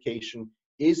syndication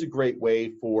is a great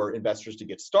way for investors to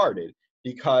get started,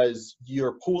 because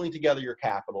you're pooling together your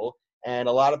capital. And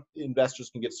a lot of investors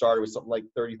can get started with something like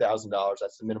 $30,000.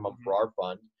 That's the minimum for our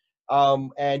fund.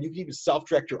 And you can even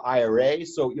self-direct your IRA.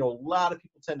 So, you know, a lot of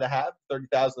people tend to have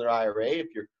 $30,000 in their IRA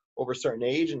if you're over a certain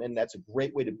age, and that's a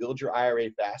great way to build your IRA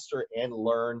faster and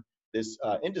learn this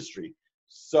industry.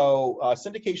 So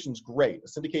syndication is great.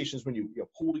 Syndication is when you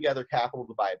pool together capital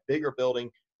to buy a bigger building.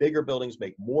 Bigger buildings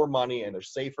make more money, and they're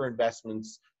safer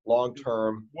investments long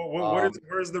term. Where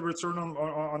is the return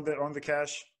on the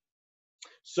cash?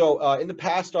 So in the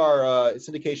past, our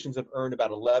syndications have earned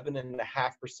about 11.5%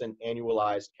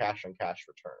 annualized cash on cash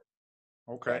return.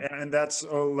 Okay, and that's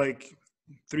like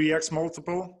 3x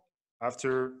multiple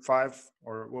after 5,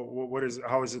 or what is?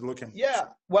 How is it looking? Yeah,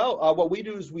 well, what we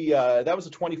do is that was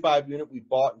a 25 unit we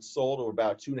bought and sold over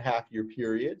about 2.5-year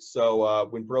period. So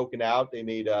when broken out, they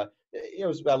made it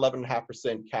was about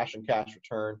 11.5% cash on cash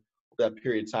return over that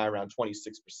period of time, around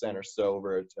 26% or so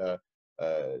over a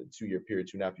 2-year period,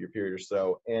 2.5-year period or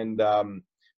so. And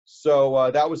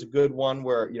So that was a good one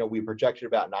where, we projected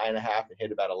about 9.5 and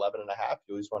hit about 11.5.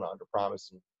 You always want to under promise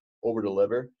and over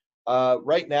deliver.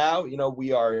 Right now,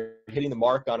 we are hitting the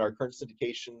mark on our current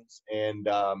syndications, and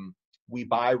we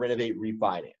buy, renovate,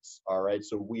 refinance. All right.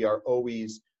 So we are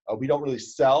always, we don't really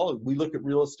sell. We look at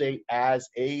real estate as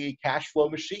a cash flow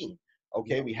machine.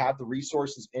 Okay. We have the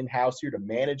resources in-house here to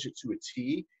manage it to a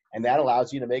T, and that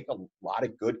allows you to make a lot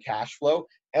of good cash flow.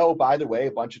 Oh, by the way,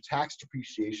 a bunch of tax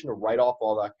depreciation to write off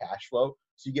all that cash flow.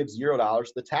 So you give $0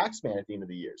 to the tax man at the end of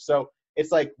the year. So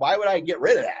it's like, why would I get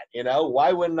rid of that?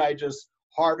 Why wouldn't I just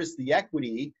harvest the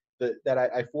equity that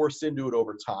I forced into it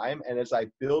over time? And as I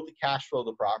build the cash flow of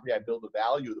the property, I build the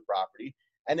value of the property.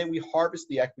 And then we harvest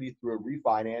the equity through a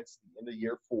refinance in the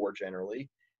year 4 generally,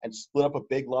 and split up a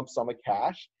big lump sum of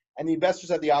cash. And the investors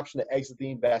have the option to exit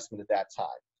the investment at that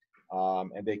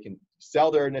time. And they can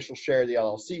sell their initial share of the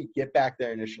LLC, get back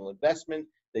their initial investment.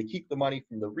 They keep the money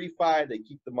from the refi, they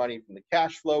keep the money from the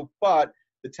cash flow, but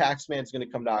the tax man's going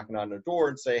to come knocking on their door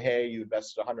and say, hey, you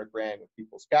invested $100,000 with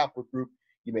People's Capital Group,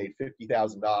 you made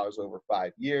 $50,000 over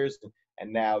 5 years,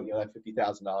 and now that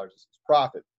 $50,000 is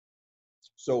profit.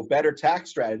 So better tax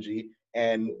strategy,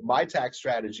 and my tax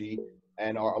strategy,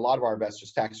 and a lot of our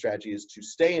investors' tax strategy, is to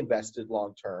stay invested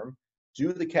long term,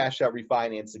 do the cash out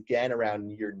refinance again around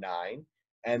year 9,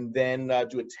 and then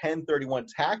do a 1031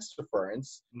 tax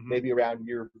deference, maybe around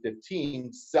year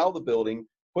 15, sell the building,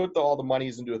 put all the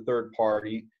monies into a third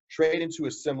party, trade into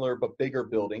a similar but bigger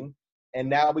building. And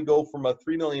now we go from a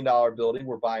 $3 million building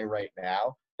we're buying right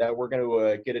now that we're going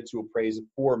to get it to appraise at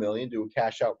 $4 million, do a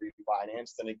cash out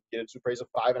refinance, then get it to appraise at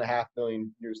 $5.5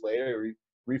 million years later,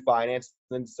 refinance,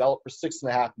 then sell it for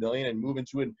 $6.5 million and move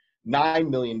into a $9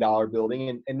 million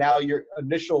building. And now your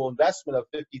initial investment of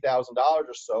 $50,000 or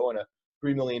so in a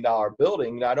 $3 million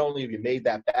building, not only have you made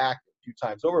that back a few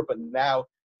times over, but now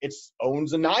it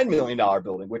owns a $9 million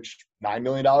building, which $9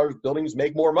 million buildings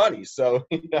make more money. So,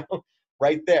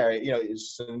 right there,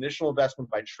 it's an initial investment.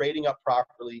 By trading up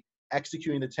properly,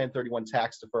 executing the 1031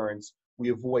 tax deference, we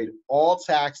avoid all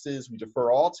taxes, we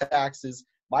defer all taxes.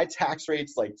 My tax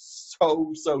rate's like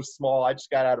so small. I just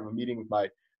got out of a meeting with my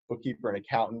bookkeeper and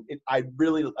accountant. I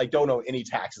don't owe any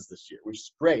taxes this year, which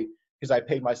is great because I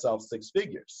paid myself 6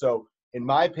 figures. So in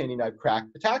my opinion, I've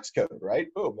cracked the tax code, right?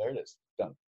 Boom, there it is,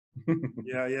 done.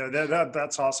 Yeah,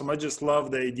 that's awesome. I just love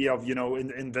the idea of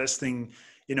investing,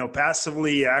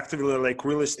 passively, actively, like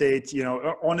real estate.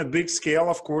 On a big scale.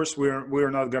 Of course, we're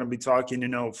not going to be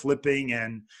talking, flipping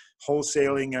and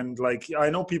wholesaling, and like I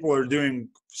know people are doing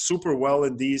super well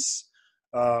in these,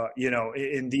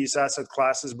 in these asset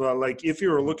classes. But like if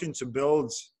you're looking to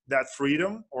build that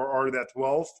freedom or that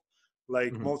wealth,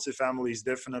 like multifamily is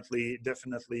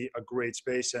definitely a great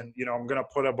space. And I'm gonna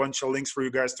put a bunch of links for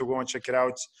you guys to go and check it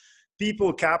out.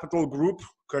 People Capital Group,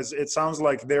 because it sounds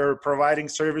like they're providing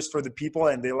service for the people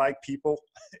and they like people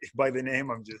by the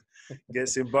name. I'm just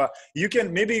guessing, but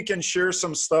maybe you can share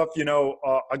some stuff.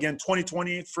 Again,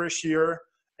 2020 fresh year,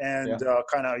 and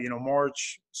kind of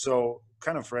March, so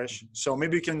kind of fresh. So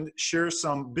maybe you can share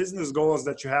some business goals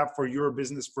that you have for your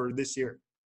business for this year.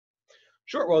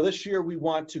 Sure. Well, this year we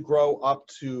want to grow up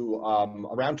to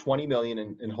around 20 million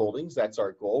in holdings. That's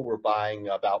our goal. We're buying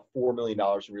about $4 million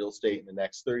in real estate in the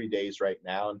next 30 days right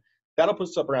now. And that'll put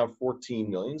us up around 14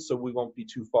 million. So we won't be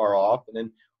too far off. And then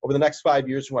over the next 5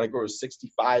 years, we want to grow to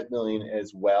 65 million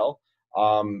as well.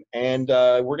 And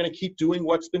we're going to keep doing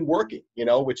what's been working,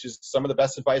 which is some of the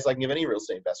best advice I can give any real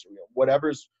estate investor.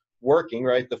 Whatever's working,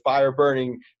 right? The fire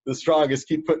burning the strongest,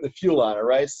 keep putting the fuel on it,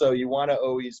 right? So you want to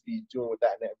always be doing with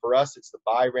that. For us, it's the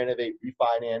buy, renovate,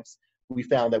 refinance. We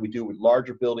found that we do with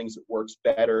larger buildings, it works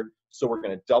better. So we're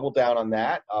going to double down on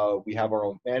that. We have our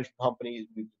own management company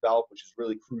we've developed, which is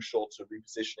really crucial to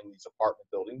repositioning these apartment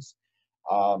buildings.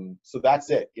 So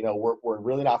that's it. We're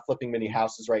really not flipping many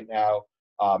houses right now.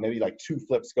 Maybe like 2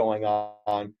 flips going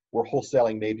on. We're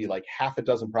wholesaling maybe like half a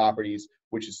dozen properties,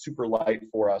 which is super light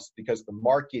for us because the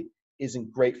market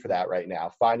isn't great for that right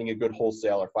now. Finding a good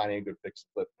wholesaler, finding a good fix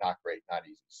and flip, not great, not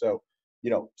easy. So,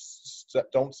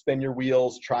 don't spin your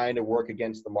wheels trying to work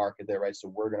against the market there, right?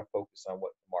 So we're going to focus on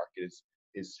what the market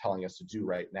is telling us to do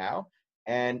right now.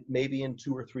 And maybe in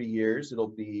 2 or 3 years, it'll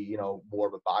be, more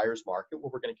of a buyer's market where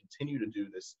we're going to continue to do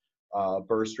this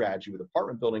BRRRR strategy with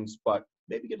apartment buildings, but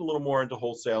maybe get a little more into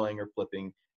wholesaling or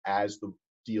flipping as the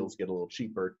deals get a little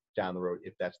cheaper down the road,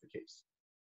 if that's the case.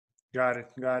 Got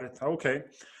it. Okay.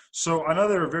 So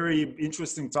another very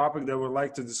interesting topic that we'd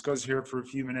like to discuss here for a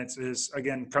few minutes is,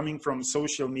 again, coming from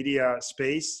social media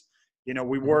space You know,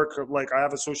 we work, like, I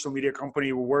have a social media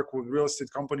company. We work with real estate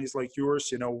companies like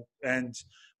yours, you know, and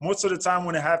most of the time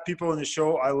when I have people on the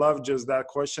show, I love just that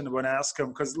question when I ask them,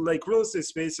 because like real estate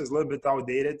space is a little bit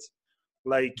outdated.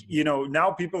 Like, you know,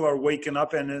 now people are waking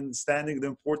up and understanding the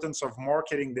importance of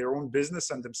marketing their own business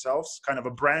and themselves, kind of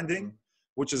a branding,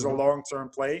 which is a long-term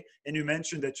play. And you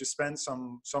mentioned that you spend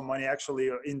some money actually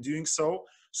in doing so.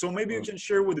 So maybe you can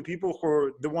share with the people who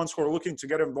are the ones who are looking to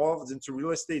get involved into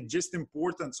real estate, just the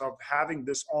importance of having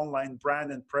this online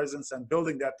brand and presence and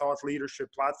building that thought leadership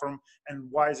platform, and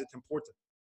why is it important?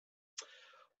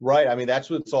 Right. I mean, that's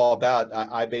what it's all about.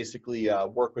 I basically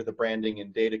work with a branding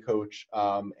and data coach,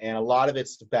 and a lot of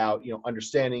it's about, you know,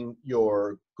 understanding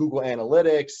your Google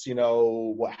Analytics. You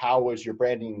know, how is your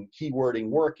branding keywording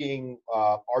working?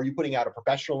 Are you putting out a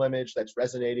professional image that's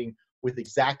resonating with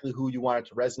exactly who you want it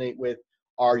to resonate with?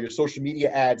 Are your social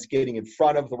media ads getting in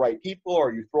front of the right people? Or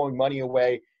are you throwing money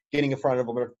away, getting in front of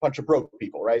a bunch of broke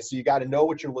people, right? So you got to know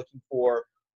what you're looking for,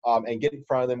 and get in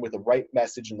front of them with the right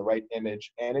message and the right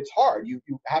image. And it's hard. You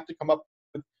have to come up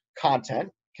with content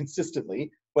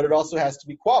consistently, but it also has to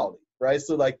be quality, right?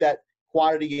 So like that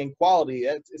quantity and quality,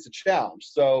 it's a challenge.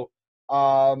 So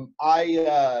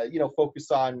I you know,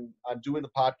 focus on doing the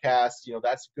podcast. You know,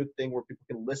 that's a good thing where people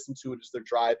can listen to it as they're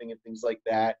driving and things like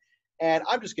that. And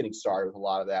I'm just getting started with a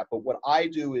lot of that. But what I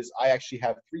do is I actually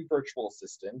have 3 virtual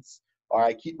assistants, or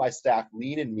I keep my staff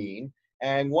lean and mean.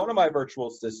 And one of my virtual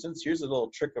assistants, here's a little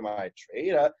trick of my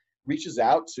trade, reaches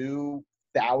out to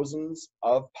thousands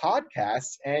of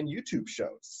podcasts and YouTube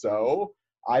shows. So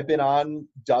I've been on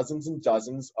dozens and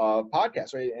dozens of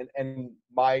podcasts, right? And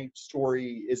my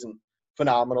story isn't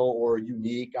phenomenal or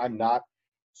unique. I'm not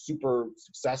super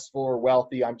successful or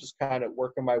wealthy. I'm just kind of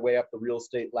working my way up the real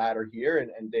estate ladder here,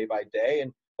 and day by day.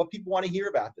 And but people want to hear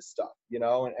about this stuff, you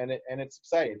know, and it's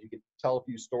exciting. If you could tell a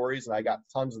few stories, and I got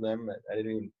tons of them. I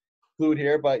didn't even include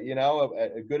here, but you know,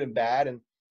 a good and bad, and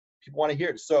people want to hear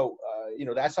it. So you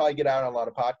know, that's how I get out on a lot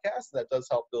of podcasts. That does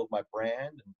help build my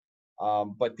brand.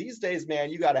 But these days, man,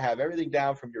 you got to have everything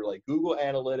down from your like Google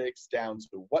Analytics down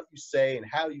to what you say and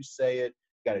how you say it.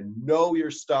 You got to know your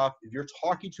stuff. If you're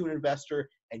talking to an investor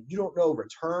and you don't know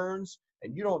returns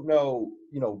and you don't know,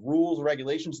 you know, rules or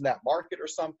regulations in that market or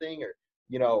something, or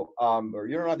you know, or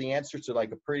you don't have the answer to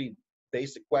like a pretty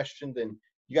basic question, then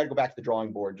you got to go back to the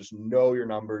drawing board. Just know your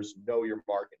numbers, know your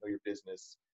market, know your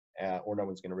business, or no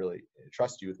one's going to really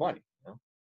trust you with money. You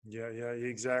know? Yeah,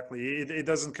 exactly. It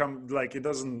doesn't come like, it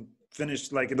doesn't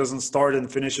finish, like it doesn't start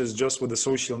and finishes just with the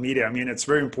social media. I mean, it's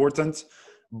very important,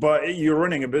 but you're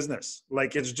running a business.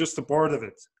 Like it's just a part of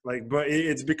it. Like, but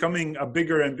it's becoming a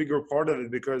bigger and bigger part of it,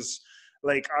 because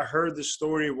like I heard the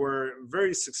story where a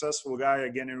very successful guy,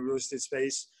 again in real estate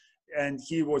space, and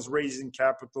he was raising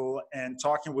capital and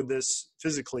talking with this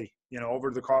physically, you know,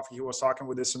 over the coffee. He was talking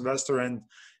with this investor, and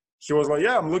he was like,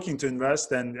 yeah, I'm looking to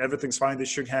invest, and everything's fine. They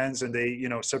shook hands and they, you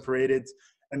know, separated.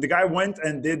 And the guy went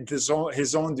and did his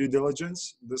own due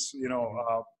diligence, this, you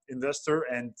know, investor.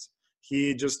 And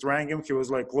he just rang him. He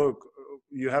was like, look,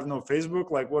 you have no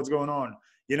Facebook? Like, what's going on?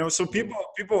 You know, so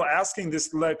people asking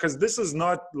this, like, because this is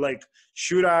not like,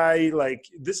 should I, like,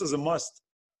 this is a must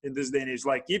in this day and age.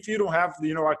 Like, if you don't have,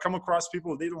 you know, I come across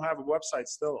people, they don't have a website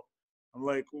still. I'm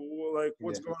like, well, like,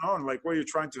 what's going on? Like, what are you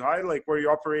trying to hide? Like, where you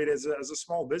operate as a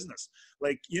small business?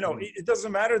 Like, you know, it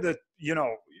doesn't matter that, you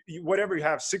know, whatever you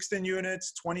have, 16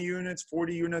 units, 20 units,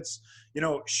 40 units, you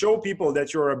know, show people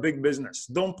that you're a big business.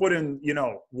 Don't put in, you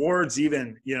know, words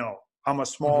even, you know, I'm a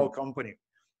small company,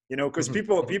 you know, because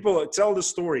people tell the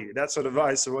story. That's what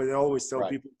advice. So I always tell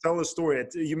people, tell the story.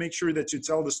 You make sure that you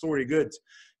tell the story good.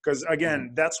 Because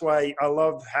again, that's why I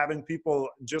love having people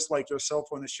just like yourself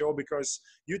on the show, because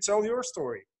you tell your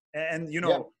story. And you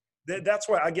know, that's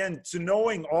why, again, to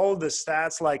knowing all the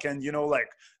stats, like, and you know, like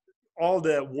all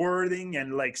the wording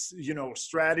and like, you know,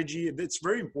 strategy, it's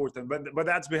very important. But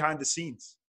that's behind the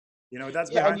scenes. You know, that's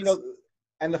behind. And you know,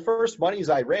 and the first monies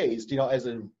I raised, you know, as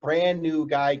a brand new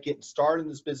guy getting started in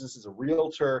this business as a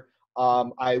realtor,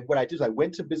 what I did is I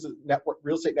went to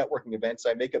real estate networking events.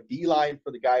 I make a beeline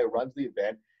for the guy who runs the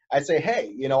event. I say,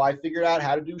 hey, you know, I figured out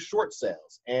how to do short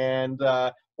sales, and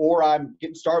or I'm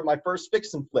getting started my first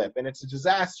fix and flip, and it's a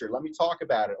disaster. Let me talk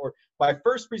about it. Or my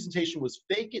first presentation was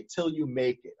 "Fake It Till You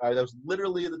Make It." That was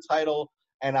literally the title,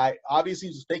 and I obviously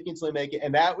was faking it till I make it,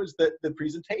 and that was the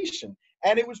presentation.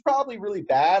 And it was probably really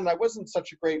bad, and I wasn't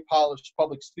such a great polished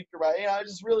public speaker, right? You know, I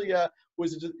just really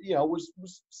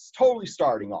was totally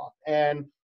starting off. And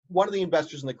one of the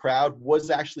investors in the crowd was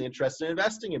actually interested in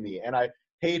investing in me, and I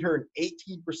paid her an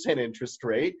 18% interest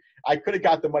rate. I could have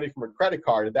got the money from her credit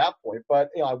card at that point, but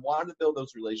you know, I wanted to build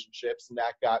those relationships, and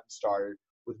that got started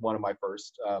with one of my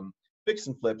first fix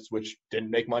and flips, which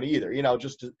didn't make money either.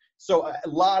 So a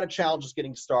lot of challenges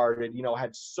getting started.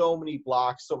 Had so many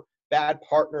blocks, so bad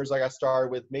partners I got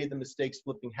started with, made the mistakes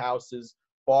flipping houses,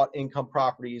 bought income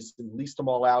properties and leased them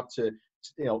all out to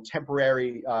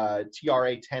temporary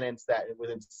TRA tenants that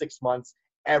within 6 months,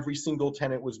 every single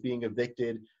tenant was being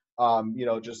evicted.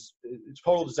 Just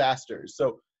total disasters.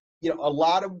 So, a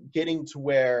lot of getting to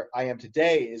where I am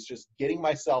today is just getting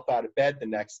myself out of bed the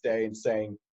next day and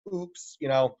saying, oops,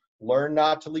 learn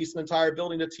not to lease an entire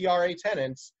building to TRA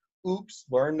tenants. Oops,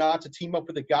 learn not to team up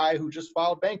with a guy who just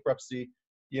filed bankruptcy,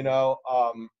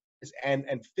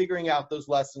 and figuring out those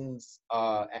lessons.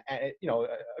 A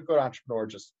good entrepreneur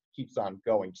just keeps on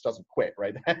going, just doesn't quit,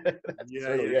 right? That's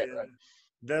really it, right?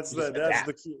 That's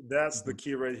the key. That's the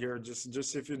key right here.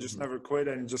 Just if you just never quit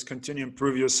and just continue to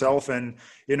improve yourself, and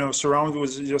surround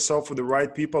yourself with the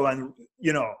right people, and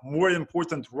more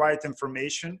important, right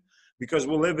information, because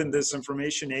we live in this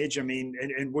information age. I mean,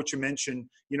 and what you mentioned,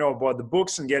 about the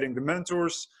books and getting the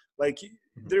mentors, like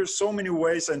there's so many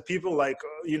ways, and people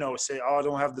say, oh, I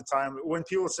don't have the time. When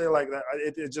people say like that,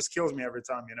 it just kills me every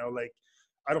time, like,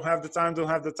 I don't have the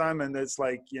time. And it's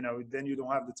like, then you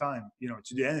don't have the time,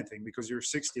 to do anything because you're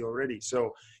 60 already.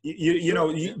 So,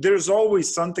 there's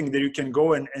always something that you can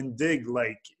go and dig,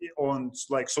 like on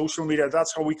like social media.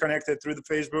 That's how we connected through the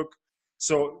Facebook.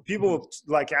 So people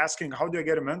like asking, how do I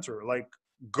get a mentor? Like,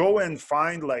 go and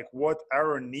find like what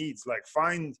Aaron needs, like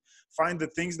find the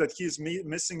things that he's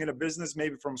missing in a business,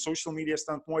 maybe from social media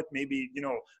standpoint, maybe,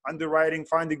 underwriting,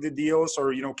 finding the deals,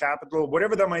 or, capital,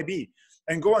 whatever that might be.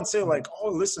 And go and say like, oh,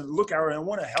 listen, look, Aaron, I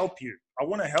want to help you.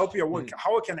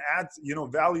 How I can add,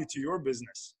 value to your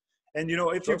business. And,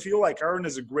 if you feel like Aaron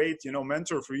is a great,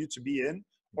 mentor for you to be in,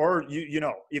 or,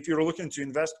 if you're looking to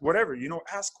invest, whatever,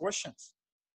 ask questions.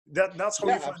 That's how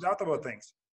you find out about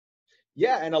things.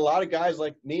 Yeah, and a lot of guys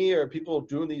like me or people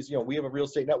doing these, we have a real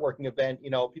estate networking event,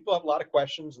 people have a lot of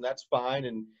questions, and that's fine.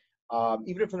 And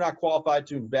even if they're not qualified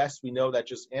to invest, we know that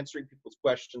just answering people's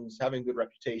questions, having a good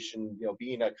reputation,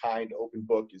 being a kind, open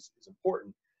book is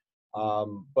important.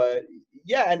 But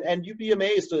yeah, and you'd be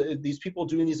amazed at these people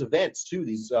doing these events too,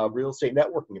 these real estate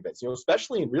networking events,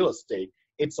 especially in real estate,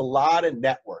 it's a lot of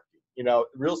networking.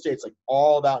 Real estate's like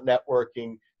all about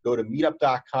networking. Go to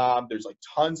meetup.com. There's like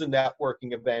tons of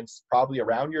networking events probably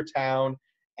around your town,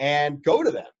 and go to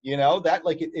them. That,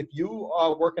 like, if you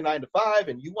work a 9 to 5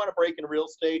 and you want to break into real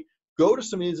estate, go to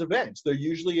some of these events. They're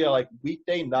usually like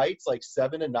weekday nights, like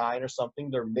 7 to 9 or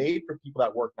something. They're made for people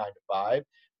that work 9 to 5.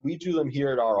 We do them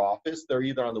here at our office. They're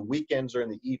either on the weekends or in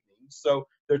the evenings. So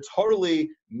they're totally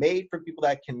made for people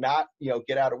that cannot,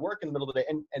 get out of work in the middle of the day.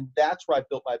 And that's where I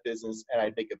built my business. And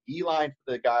I make a beeline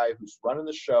for the guy who's running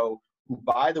the show, who,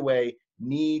 by the way,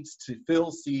 needs to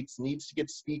fill seats, needs to get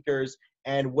speakers,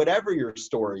 and whatever your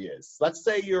story is. Let's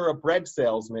say you're a bread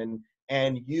salesman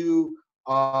and you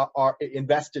are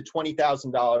invested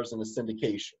 $20,000 in a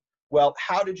syndication. Well,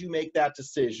 how did you make that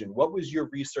decision? What was your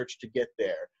research to get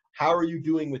there? How are you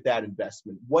doing with that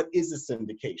investment? What is a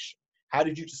syndication? How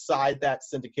did you decide that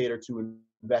syndicator to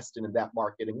invest in that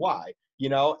market, and why?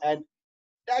 And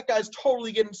that guy's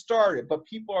totally getting started, but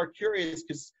people are curious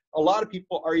because a lot of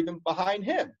people are even behind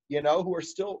him, who are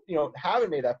still, haven't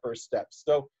made that first step.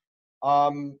 So,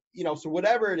 so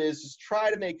whatever it is, just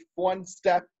try to make one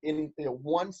step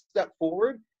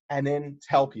forward, and then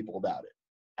tell people about it,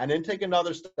 and then take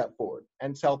another step forward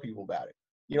and tell people about it.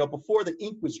 Before the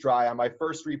ink was dry on my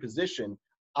first reposition,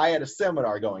 I had a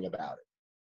seminar going about it.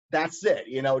 That's it.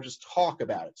 Just talk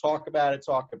about it.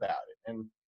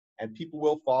 And people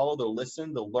will follow, they'll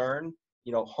listen, they'll learn,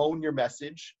 hone your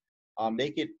message.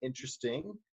 Make it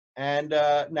interesting, and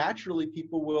naturally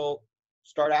people will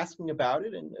start asking about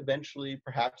it, and eventually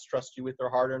perhaps trust you with their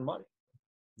hard-earned money.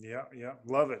 Yeah,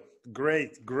 love it.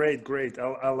 Great.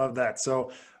 I love that.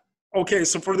 So, okay,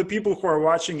 so for the people who are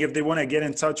watching, if they want to get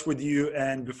in touch with you,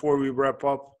 and before we wrap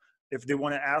up, if they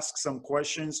want to ask some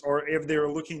questions, or if they're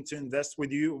looking to invest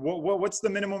with you, what's the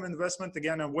minimum investment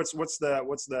again, and what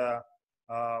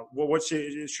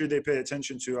should they pay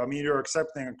attention to? I mean, you're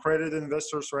accepting accredited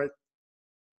investors, right?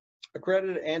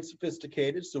 Accredited and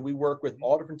sophisticated. So we work with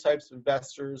all different types of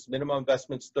investors. Minimum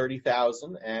investment's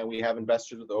 $30,000, and we have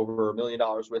investors with over $1 million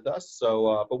with us.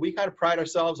 So, but we kind of pride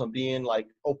ourselves on being like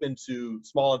open to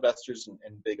small investors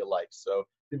and big alike. So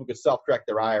people could self-direct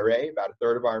their IRA. About a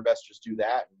third of our investors do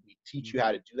that, and we teach you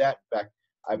how to do that. In fact,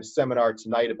 I have a seminar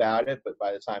tonight about it, but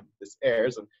by the time this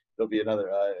airs, and there'll be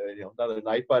another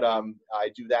night. But I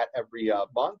do that every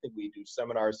month, and we do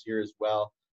seminars here as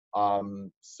well.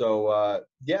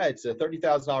 Yeah, it's a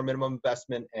 $30,000 minimum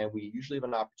investment, and we usually have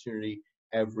an opportunity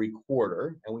every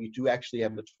quarter. And we do actually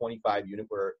have the 25 unit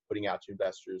we're putting out to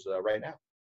investors right now.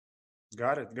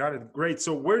 Got it. Got it. Great.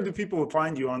 So where do people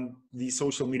find you on these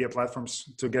social media platforms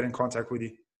to get in contact with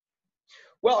you?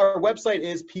 Well, our website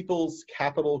is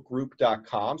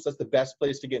peoplescapitalgroup.com. So that's the best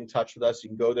place to get in touch with us. You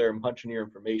can go there and punch in your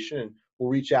information, and we'll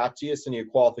reach out to you, send you a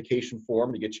qualification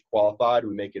form to get you qualified.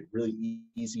 We make it really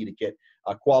easy to get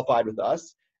qualified with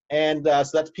us. And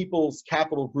so that's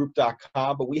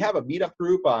peoplescapitalgroup.com. But we have a meetup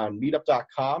group on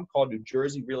meetup.com called New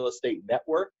Jersey Real Estate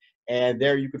Network. And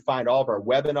there you can find all of our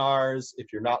webinars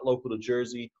if you're not local to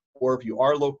Jersey, or if you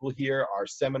are local here, our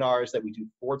seminars that we do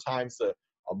 4 times a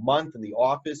month in the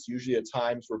office, usually at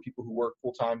times where people who work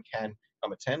full-time can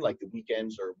come attend, like the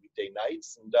weekends or weekday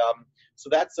nights. And so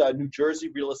that's New Jersey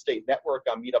Real Estate Network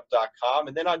on meetup.com.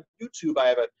 And then on YouTube, I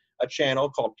have a channel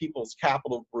called People's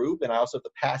Capital Group, and I also have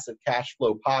the Passive Cash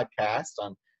Flow podcast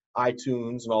on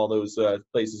iTunes and all those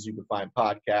places you can find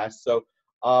podcasts. So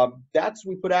that's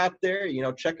what we put out there.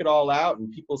 Check it all out,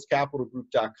 and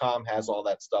peoplescapitalgroup.com has all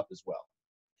that stuff as well.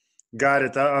 Got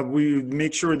it. We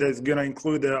make sure that it's going to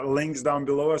include the links down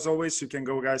below as always. So you can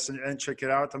go, guys, and check it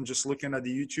out. I'm just looking at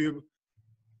the YouTube.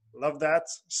 Love that.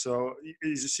 So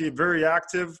as you see, very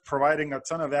active, providing a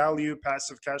ton of value,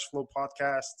 Passive Cash Flow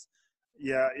podcast.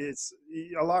 Yeah, it's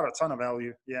a ton of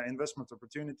value. Yeah, investment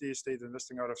opportunity, state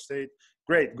investing out of state.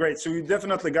 Great, great. So you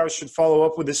definitely, guys, should follow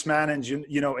up with this man and,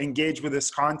 engage with this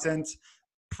content,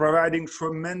 providing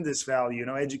tremendous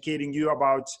value, educating you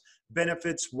about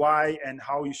benefits, why and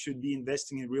how you should be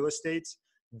investing in real estate.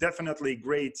 Definitely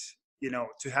great,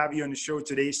 to have you on the show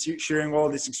today, sharing all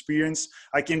this experience.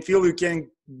 I can feel you can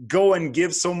go and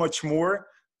give so much more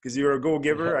because you're a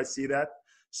go-giver. I see that.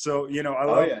 So,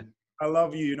 I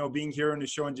love you, being here on the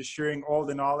show and just sharing all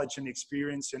the knowledge and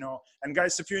experience, And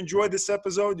guys, if you enjoyed this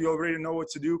episode, you already know what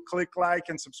to do. Click like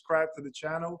and subscribe to the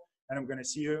channel. And I'm going to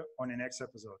see you on the next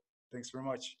episode. Thanks very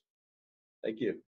much. Thank you.